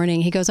this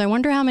morning, he goes, I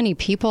wonder how many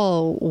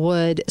people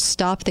would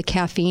stop the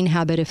caffeine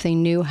habit if they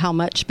knew how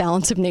much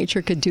balance of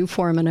nature could do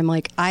for them. And I'm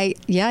like,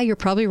 yeah, you're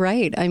probably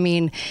right. I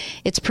mean,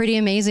 it's pretty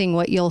amazing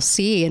what you'll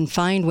see and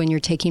find when you're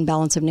taking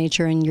balance of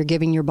nature and you're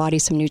giving your body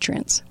some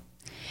nutrients.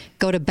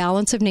 Go to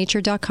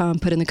balanceofnature.com,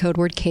 put in the code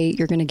word Kate.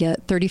 You're going to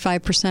get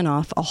 35%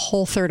 off, a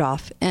whole third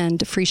off,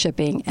 and free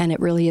shipping. And it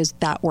really is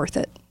that worth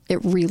it.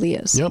 It really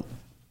is. Yep.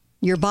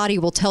 Your body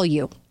will tell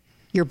you.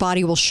 Your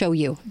body will show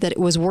you that it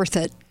was worth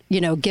it.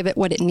 Give it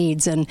what it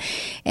needs, and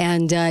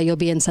you'll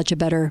be in such a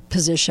better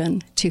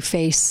position to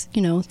face,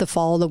 the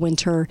fall, the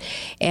winter,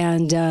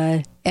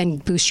 and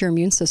boost your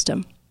immune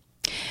system.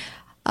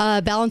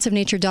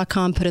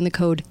 Balanceofnature.com, put in the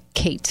code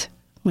Kate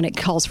when it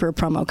calls for a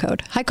promo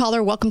code. Hi,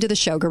 caller. Welcome to the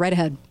show. Go right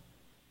ahead.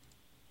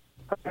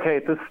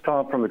 Kate, this is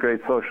Tom from the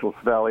Great Socialist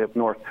Valley up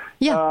north.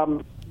 Yeah.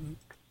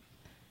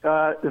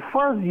 As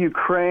far as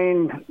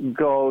Ukraine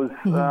goes,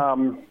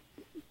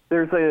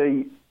 there's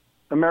a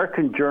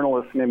American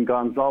journalist named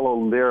Gonzalo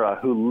Lira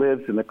who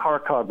lives in the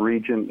Kharkov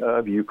region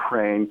of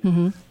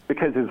Ukraine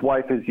because his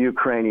wife is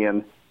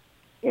Ukrainian.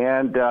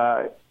 And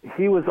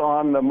he was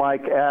on the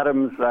Mike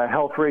Adams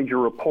Health Ranger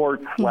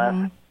Reports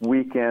last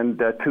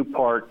weekend, a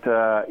two-part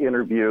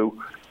interview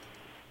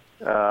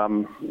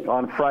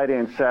on Friday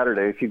and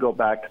Saturday. If you go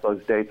back to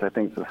those dates, I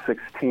think it's the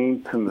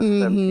 16th and the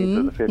 17th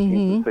or the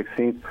 15th and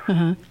 16th.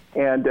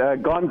 And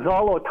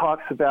Gonzalo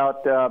talks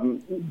about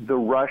the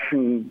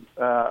Russian...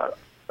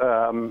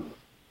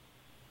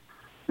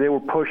 they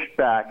were pushed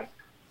back,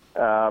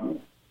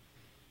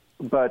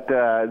 but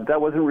that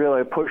wasn't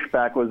really a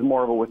pushback. It was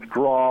more of a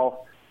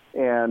withdrawal,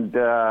 and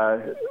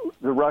the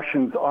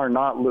Russians are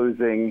not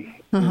losing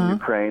in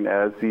Ukraine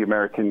as the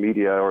American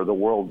media or the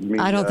world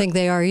media. I don't think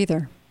they are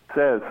either.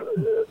 Says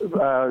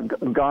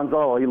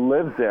Gonzalo, he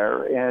lives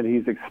there, and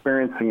he's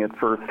experiencing it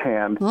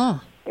firsthand.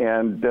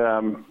 And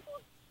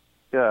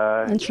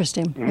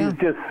interesting.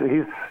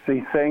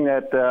 He's saying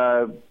that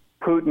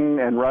Putin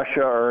and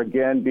Russia are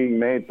again being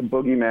made the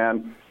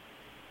boogeyman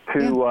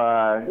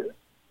to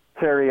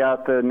carry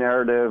out the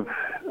narrative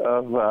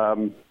of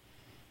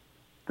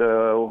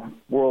the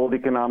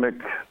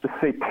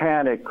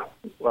satanic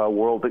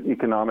World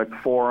Economic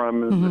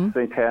Forum, the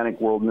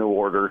satanic World New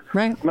Order.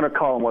 Right. I'm going to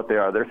call them what they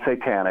are. They're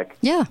satanic.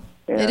 Yeah,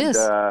 and, it is.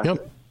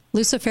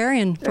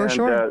 Luciferian, for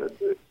sure.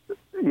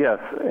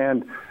 Yes,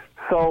 and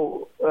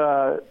so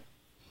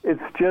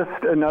it's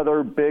just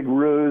another big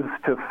ruse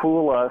to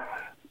fool us,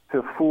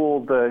 to fool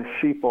the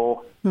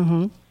sheeple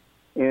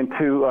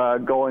into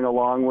going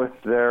along with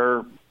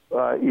their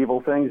evil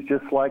things,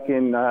 just like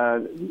in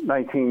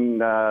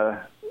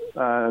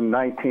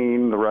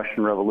 1919, the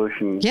Russian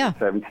Revolution,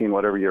 17,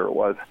 whatever year it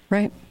was.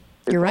 Right.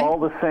 You're right. All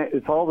the same.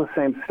 It's all the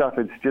same stuff.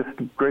 It's just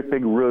a great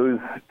big ruse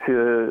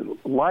to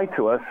lie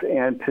to us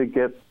and to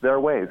get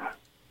their ways.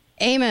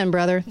 Amen,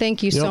 brother.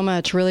 Thank you so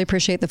much. Really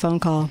appreciate the phone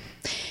call.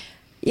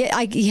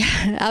 Yeah,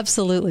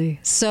 absolutely.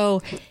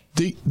 So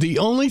the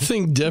only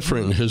thing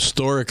different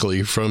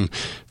historically from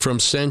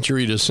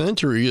century to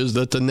century is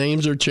that the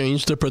names are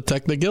changed to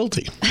protect the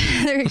guilty.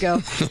 There you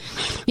go.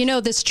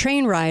 This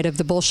train ride of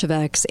the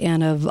Bolsheviks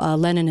and of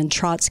Lenin and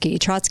Trotsky.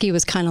 Trotsky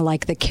was kind of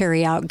like the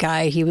carry-out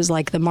guy. He was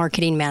like the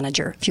marketing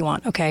manager, if you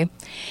want, okay?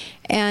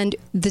 And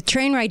the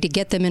train ride to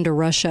get them into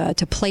Russia,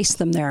 to place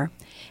them there,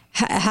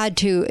 had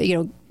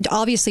to,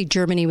 obviously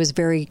Germany was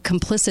very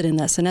complicit in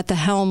this. And at the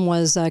helm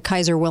was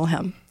Kaiser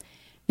Wilhelm.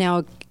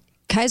 Now,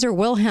 Kaiser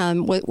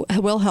Wilhelm,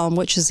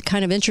 which is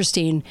kind of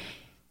interesting,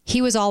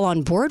 he was all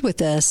on board with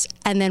this.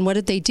 And then what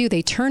did they do?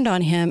 They turned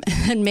on him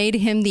and made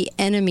him the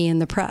enemy in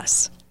the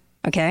press.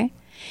 Okay?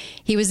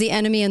 He was the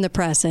enemy in the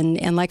press.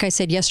 And like I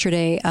said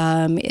yesterday,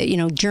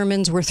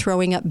 Germans were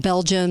throwing up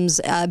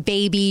Belgium's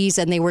babies,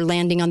 and they were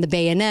landing on the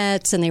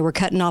bayonets, and they were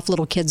cutting off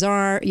little kids'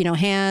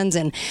 hands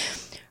and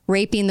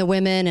raping the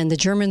women. And the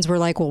Germans were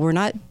like, well, we're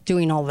not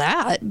doing all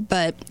that,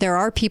 but there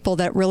are people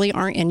that really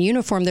aren't in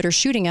uniform that are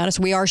shooting at us.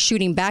 We are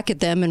shooting back at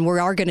them, and we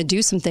are going to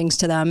do some things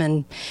to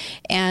them.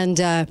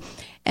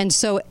 And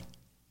so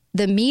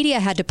the media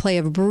had to play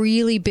a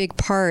really big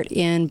part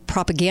in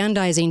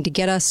propagandizing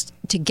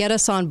to get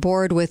us on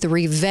board with the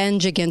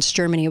revenge against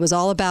Germany. It was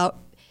all about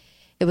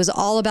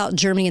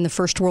Germany in the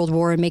First World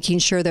War and making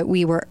sure that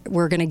we were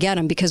going to get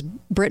them because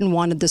Britain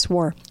wanted this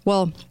war.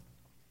 Well,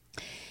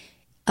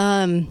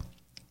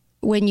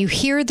 when you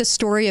hear the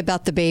story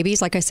about the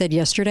babies, like I said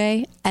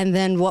yesterday, and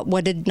then what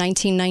did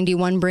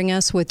 1991 bring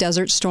us with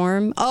Desert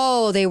Storm?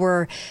 Oh, they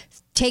were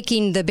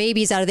taking the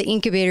babies out of the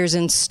incubators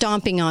and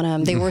stomping on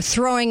them. They were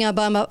throwing up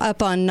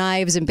on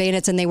knives and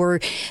bayonets, and they were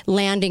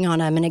landing on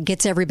them. And it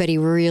gets everybody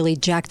really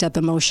jacked up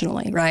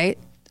emotionally, right?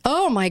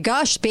 Oh my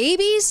gosh,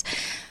 babies?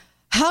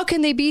 How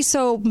can they be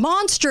so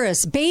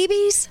monstrous?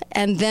 Babies?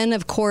 And then,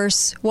 of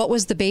course, what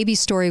was the baby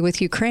story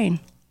with Ukraine?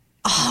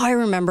 Oh, I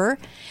remember.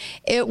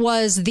 It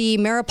was the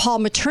Mariupol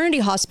Maternity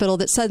Hospital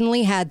that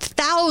suddenly had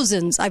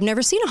thousands. I've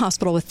never seen a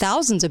hospital with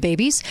thousands of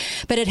babies,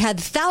 but it had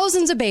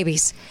thousands of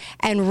babies.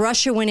 And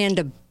Russia went in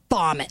to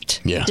bomb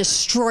it,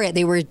 destroy it.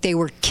 They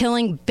were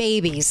killing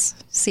babies.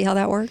 See how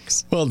that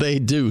works? Well, they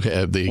do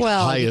have the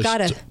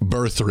highest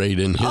birth rate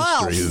in history.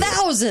 Oh,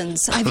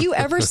 thousands. Have you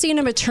ever seen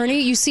a maternity?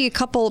 You see a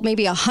couple,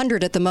 maybe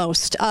 100 at the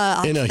most.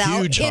 In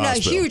a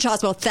huge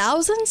hospital.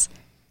 Thousands?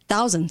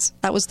 Thousands.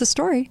 That was the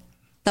story.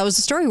 That was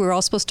the story we were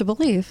all supposed to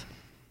believe.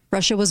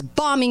 Russia was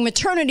bombing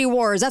maternity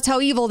wards. That's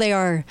how evil they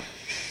are.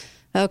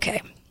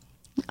 Okay.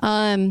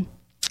 And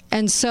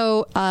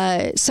so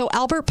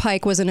Albert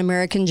Pike was an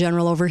American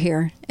general over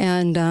here,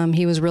 and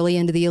he was really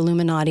into the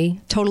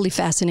Illuminati, totally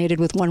fascinated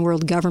with one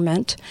world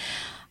government.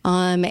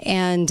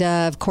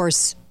 Of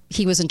course,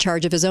 he was in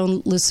charge of his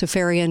own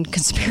Luciferian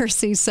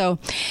conspiracy, so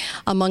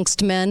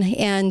amongst men,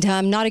 and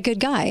not a good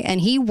guy. And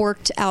he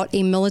worked out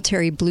a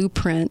military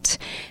blueprint.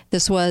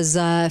 This was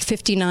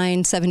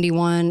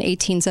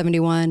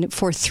 1871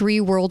 for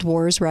 3 world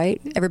wars,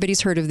 right?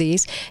 Everybody's heard of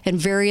these, and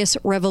various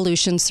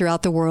revolutions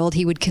throughout the world.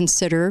 He would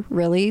consider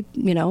really,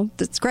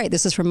 that's great.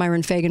 This is from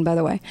Myron Fagan, by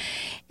the way.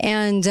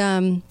 And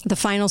the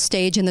final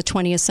stage in the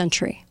 20th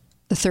century,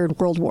 the Third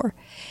World War.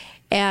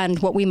 And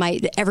what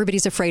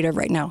everybody's afraid of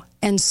right now.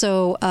 And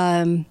so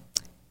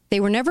they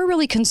were never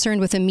really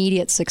concerned with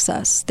immediate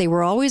success. They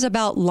were always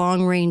about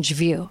long-range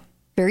view,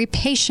 very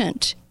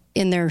patient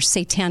in their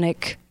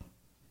satanic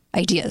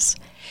ideas.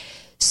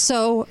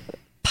 So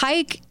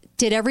Pike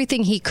did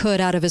everything he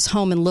could out of his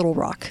home in Little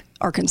Rock,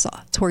 Arkansas.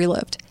 That's where he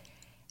lived.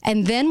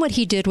 And then what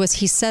he did was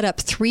he set up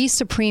 3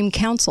 supreme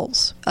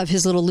councils of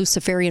his little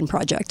Luciferian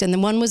project. And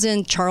then one was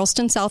in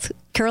Charleston, South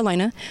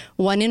Carolina,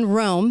 one in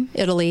Rome,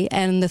 Italy,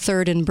 and the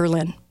third in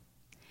Berlin.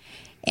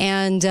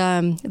 And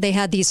they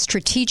had these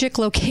strategic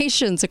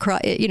locations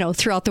across,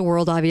 throughout the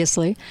world,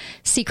 obviously,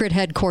 secret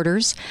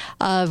headquarters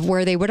of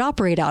where they would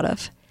operate out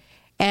of.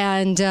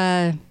 And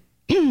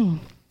and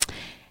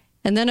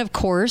then, of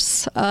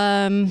course,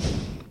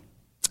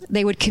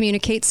 they would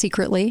communicate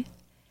secretly.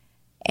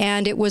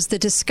 And it was the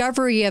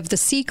discovery of the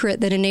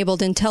secret that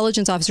enabled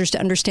intelligence officers to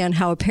understand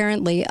how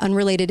apparently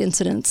unrelated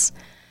incidents,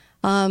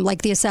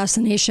 like the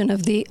assassination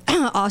of the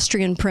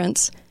Austrian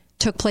prince,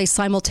 took place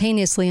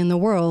simultaneously in the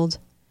world,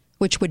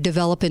 which would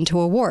develop into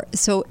a war.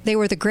 So they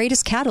were the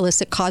greatest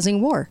catalyst at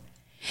causing war.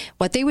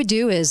 What they would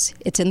do is,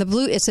 it's in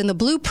the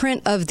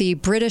blueprint of the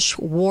British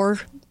war,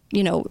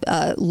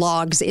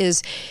 logs,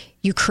 is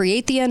you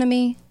create the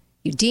enemy,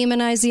 you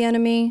demonize the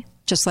enemy,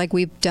 just like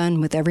we've done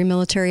with every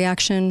military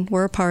action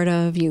we're a part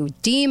of. You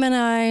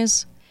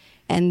demonize,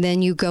 and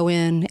then you go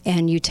in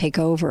and you take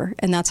over.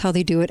 And that's how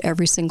they do it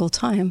every single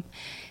time.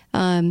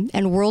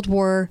 And World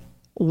War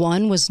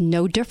I was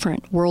no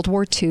different. World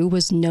War II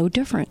was no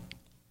different.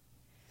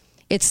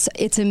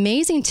 It's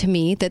amazing to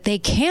me that they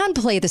can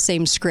play the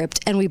same script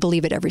and we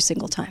believe it every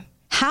single time.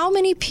 How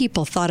many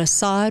people thought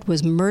Assad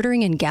was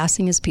murdering and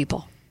gassing his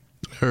people?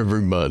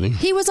 Everybody.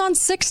 He was on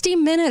 60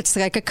 Minutes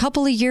like a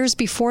couple of years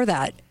before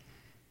that.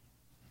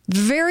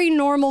 Very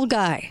normal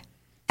guy.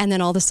 And then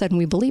all of a sudden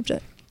we believed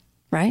it,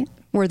 right?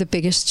 We're the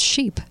biggest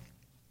sheep.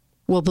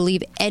 We'll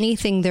believe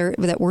anything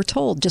that we're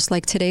told, just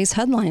like today's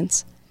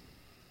headlines.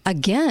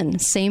 Again,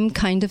 same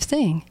kind of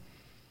thing.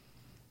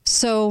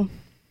 So,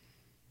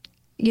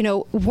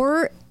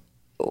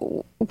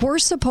 we're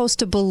supposed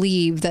to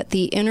believe that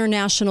the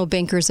international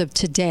bankers of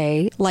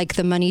today, like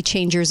the money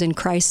changers in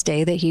Christ's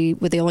day,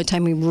 the only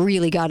time he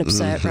really got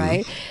upset,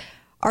 right,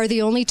 are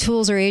the only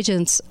tools or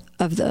agents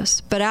of this.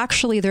 But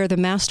actually, they're the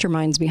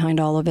masterminds behind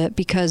all of it,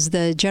 because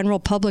the general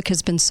public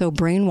has been so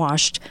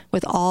brainwashed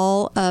with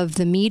all of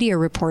the media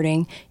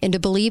reporting into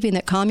believing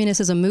that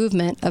communism is a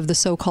movement of the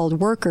so-called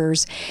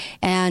workers.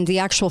 And the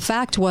actual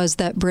fact was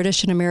that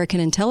British and American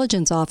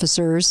intelligence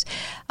officers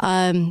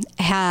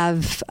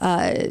have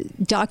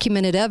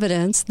documented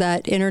evidence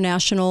that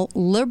international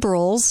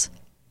liberals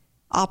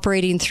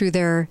operating through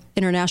their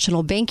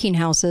international banking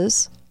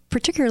houses,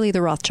 particularly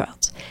the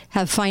Rothschilds,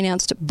 have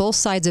financed both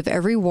sides of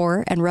every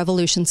war and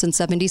revolution since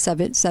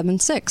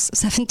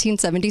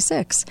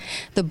 1776.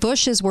 The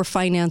Bushes were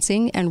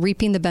financing and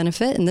reaping the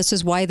benefit, and this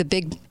is why the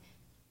big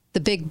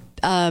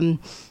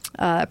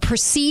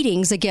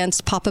proceedings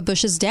against Papa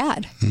Bush's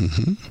dad,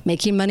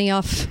 making money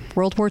off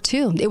World War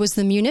II. It was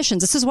the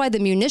munitions. This is why the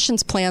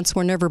munitions plants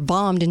were never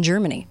bombed in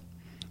Germany.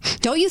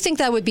 Don't you think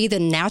that would be the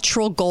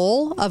natural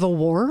goal of a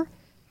war?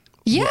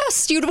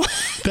 Yes,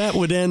 that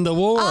would end the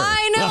war.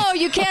 I know,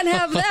 you can't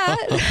have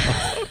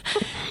that.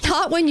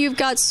 Not when you've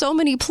got so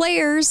many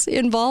players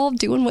involved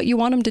doing what you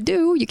want them to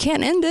do. You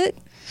can't end it.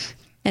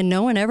 And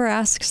no one ever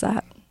asks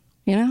that,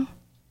 No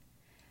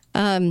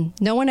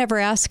one ever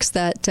asks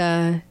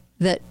that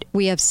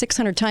we have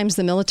 600 times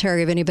the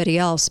military of anybody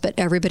else, but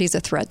everybody's a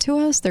threat to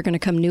us. They're going to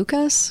come nuke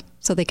us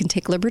so they can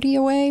take liberty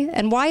away.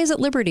 And why is it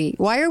liberty?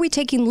 Why are we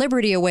taking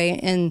liberty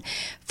away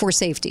for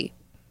safety?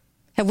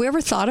 Have we ever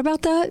thought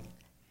about that?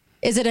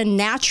 Is it a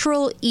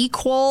natural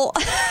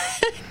equality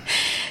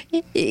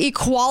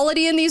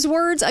in these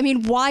words? I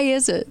mean, why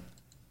is it?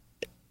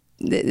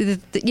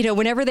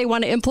 Whenever they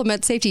want to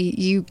implement safety,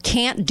 you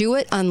can't do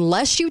it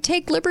unless you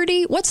take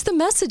liberty. What's the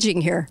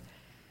messaging here?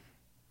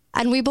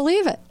 And we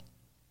believe it.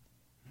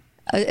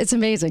 It's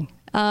amazing.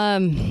 A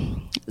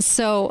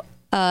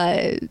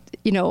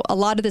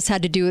lot of this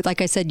had to do with, like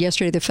I said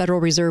yesterday, the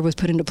Federal Reserve was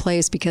put into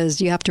place because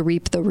you have to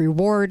reap the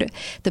reward,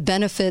 the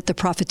benefit, the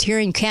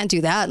profiteering. You can't do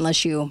that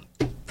unless you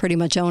pretty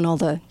much own all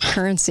the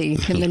currency. You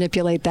can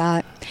manipulate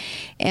that.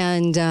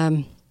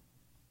 And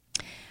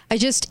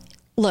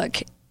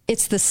look,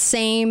 it's the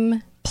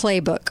same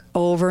playbook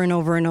over and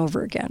over and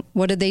over again.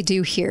 What did they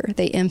do here?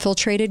 They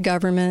infiltrated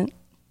government.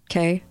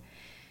 Okay.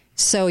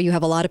 So you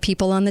have a lot of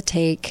people on the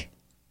take.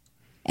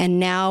 And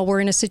now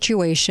we're in a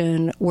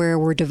situation where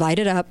we're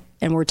divided up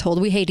and we're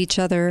told we hate each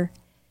other.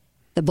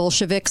 The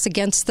Bolsheviks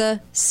against the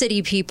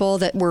city people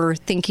that were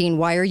thinking,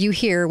 why are you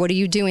here? What are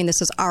you doing?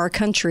 This is our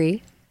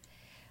country.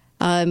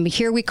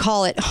 Here we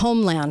call it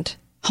homeland.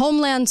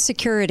 Homeland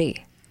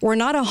security. We're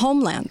not a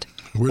homeland.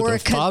 We're the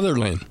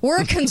fatherland.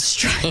 We're a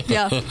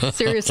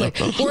seriously.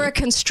 We're a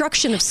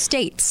construction of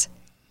states.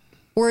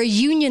 We're a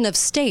union of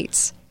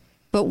states.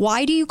 But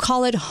why do you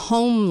call it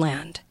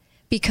homeland?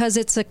 Because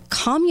it's a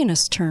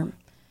communist term.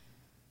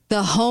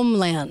 The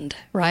homeland,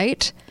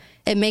 right?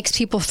 It makes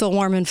people feel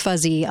warm and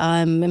fuzzy.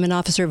 I'm an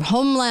officer of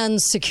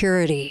Homeland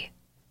Security.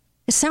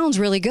 It sounds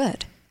really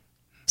good.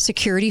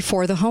 Security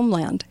for the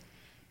homeland.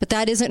 But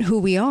that isn't who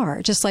we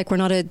are. Just like we're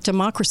not a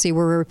democracy,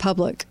 we're a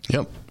republic.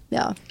 Yep.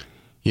 Yeah.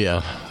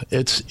 Yeah.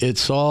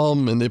 It's all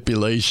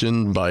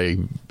manipulation by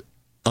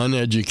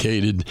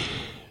uneducated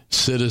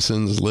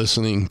citizens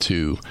listening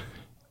to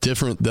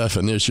different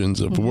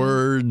definitions of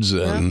words,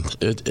 and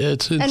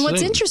it's insane. And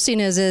what's interesting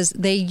is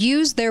they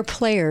use their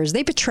players.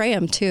 They betray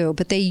them too,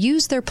 but they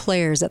use their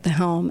players at the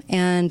helm,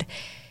 and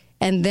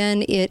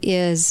then it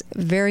is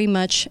very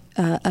much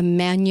a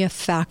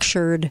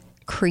manufactured,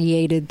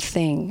 created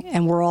thing,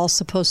 and we're all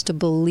supposed to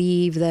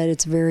believe that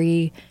it's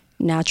very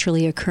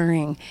naturally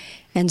occurring.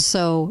 And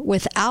so,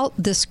 without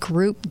this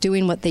group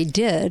doing what they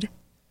did,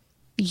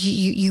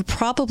 you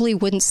probably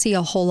wouldn't see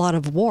a whole lot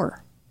of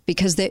war,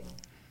 because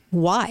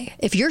why?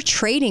 If you're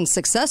trading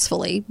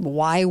successfully,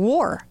 why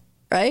war,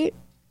 right?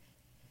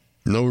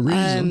 No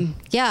reason.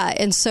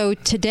 And so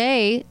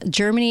today,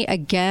 Germany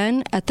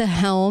again at the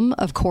helm,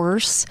 of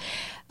course.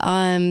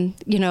 There's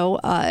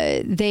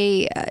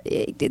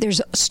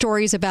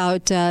stories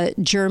about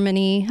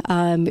Germany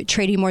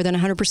trading more than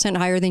 100%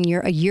 higher than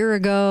a year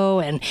ago,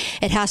 and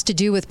it has to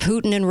do with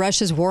Putin and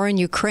Russia's war in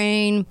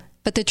Ukraine.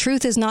 But the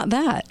truth is not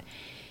that.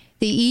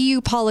 The EU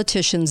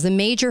politicians, the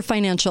major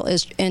financial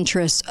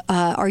interests,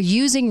 are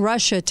using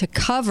Russia to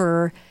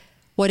cover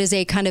what is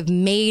a kind of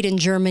made in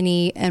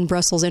Germany and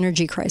Brussels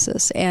energy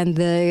crisis. And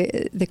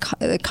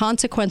the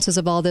consequences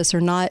of all this are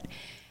not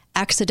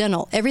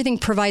accidental. Everything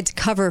provides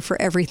cover for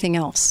everything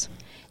else.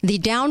 The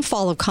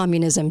downfall of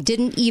communism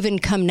didn't even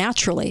come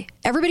naturally.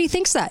 Everybody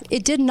thinks that.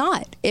 It did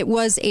not. It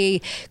was a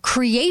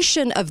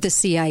creation of the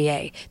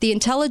CIA. The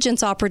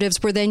intelligence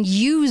operatives were then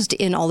used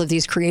in all of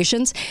these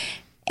creations.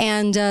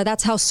 And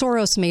that's how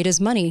Soros made his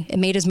money. It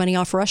made his money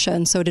off Russia,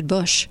 and so did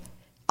Bush,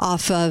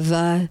 off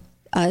of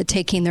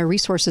taking their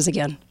resources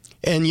again.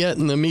 And yet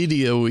in the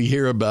media, we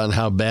hear about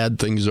how bad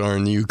things are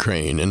in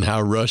Ukraine and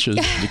how Russia's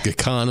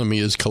economy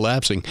is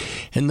collapsing.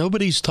 And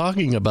nobody's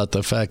talking about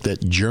the fact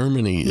that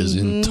Germany is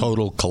in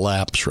total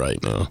collapse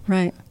right now.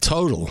 Right.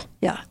 Total.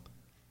 Yeah.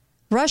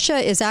 Russia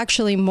is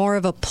actually more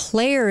of a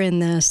player in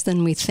this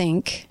than we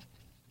think.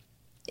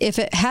 If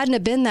it hadn't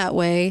have been that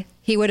way,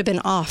 he would have been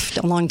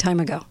offed a long time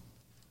ago.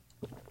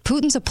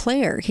 Putin's a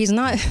player. He's an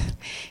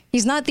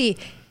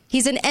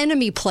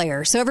enemy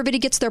player. So everybody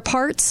gets their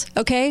parts,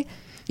 okay?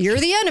 You're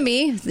the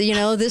enemy,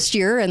 this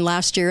year and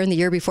last year and the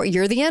year before.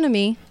 You're the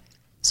enemy.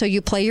 So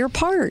you play your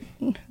part.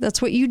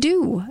 That's what you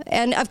do.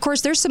 And of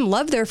course, there's some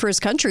love there for his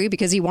country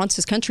because he wants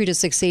his country to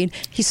succeed.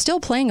 He's still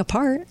playing a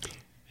part.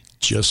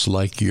 Just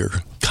like your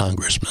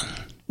congressman.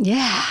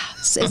 Yeah.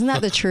 Isn't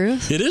that the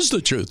truth? It is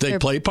the truth. They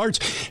play parts.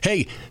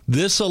 Hey,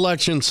 this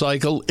election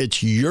cycle,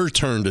 it's your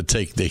turn to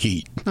take the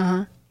heat.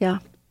 Uh-huh. Yeah.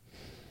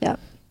 Yeah.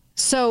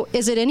 So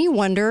is it any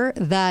wonder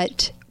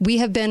that they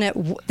have been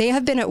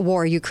at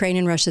war, Ukraine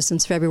and Russia,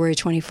 since February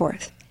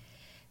 24th?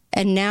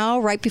 And now,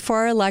 right before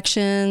our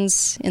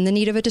elections, in the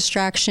need of a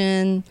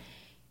distraction,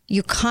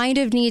 you kind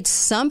of need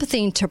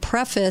something to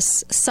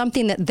preface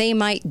something that they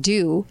might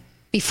do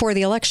before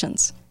the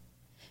elections.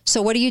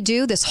 So what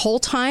do? This whole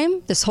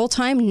time,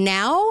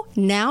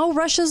 now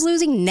Russia's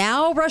losing.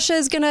 Now Russia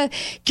is going to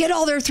get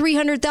all their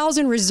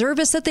 300,000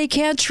 reservists that they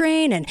can't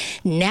train. And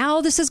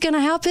now this is going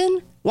to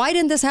happen. Why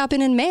didn't this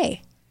happen in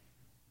May?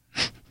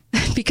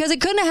 Because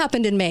it couldn't have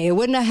happened in May. It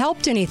wouldn't have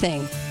helped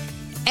anything.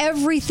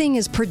 Everything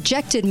is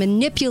projected,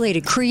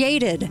 manipulated,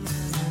 created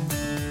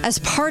as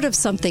part of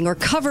something or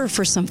cover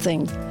for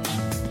something.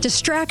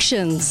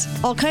 Distractions,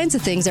 all kinds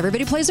of things.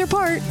 Everybody plays their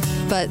part,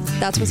 but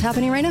that's what's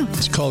happening right now.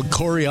 It's called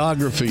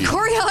choreography.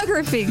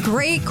 Choreography.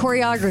 Great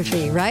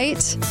choreography,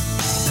 right?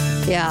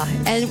 Yeah.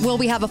 And will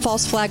we have a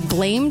false flag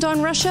blamed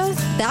on Russia?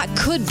 That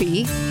could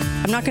be.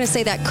 I'm not going to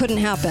say that couldn't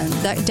happen.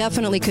 That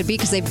definitely could be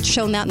because they've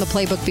shown that in the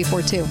playbook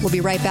before, too. We'll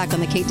be right back on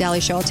The Kate Daly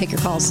Show. I'll take your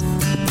calls.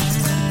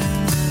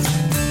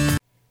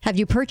 Have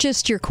you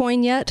purchased your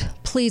coin yet?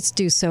 Please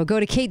do so. Go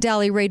to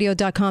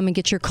KateDalyRadio.com and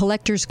get your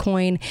collector's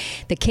coin,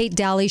 the Kate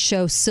Daly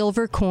Show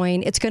silver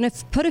coin. It's going to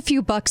put a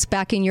few bucks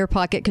back in your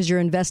pocket because you're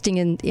investing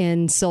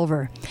in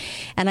silver.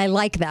 And I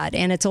like that.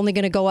 And it's only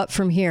going to go up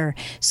from here.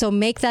 So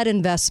make that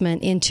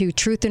investment into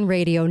truth and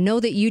radio.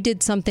 Know that you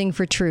did something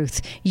for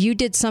truth. You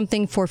did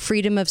something for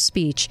freedom of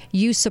speech.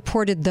 You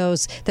supported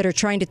those that are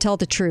trying to tell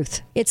the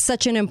truth. It's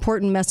such an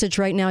important message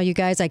right now, you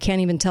guys. I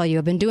can't even tell you.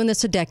 I've been doing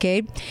this a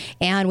decade,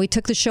 and we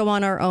took the show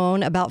on our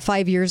own about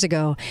 5 years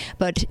ago.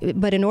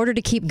 But in order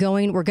to keep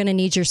going, we're going to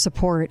need your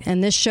support.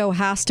 And this show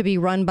has to be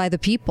run by the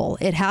people.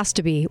 It has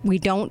to be.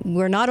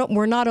 We're not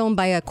owned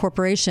by a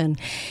corporation.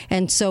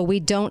 And so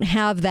we don't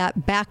have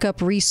that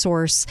backup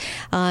resource.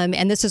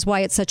 And this is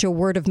why it's such a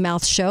word of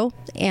mouth show.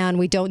 And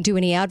we don't do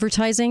any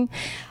advertising.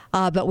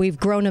 But we've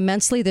grown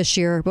immensely this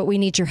year, but we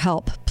need your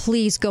help.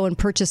 Please go and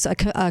purchase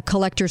a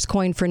collector's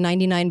coin for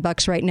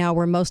 $99 right now,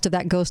 where most of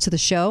that goes to the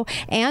show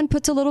and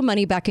puts a little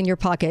money back in your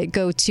pocket.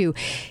 Go to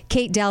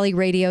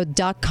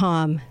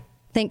KateDalyRadio.com.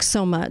 Thanks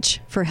so much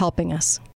for helping us.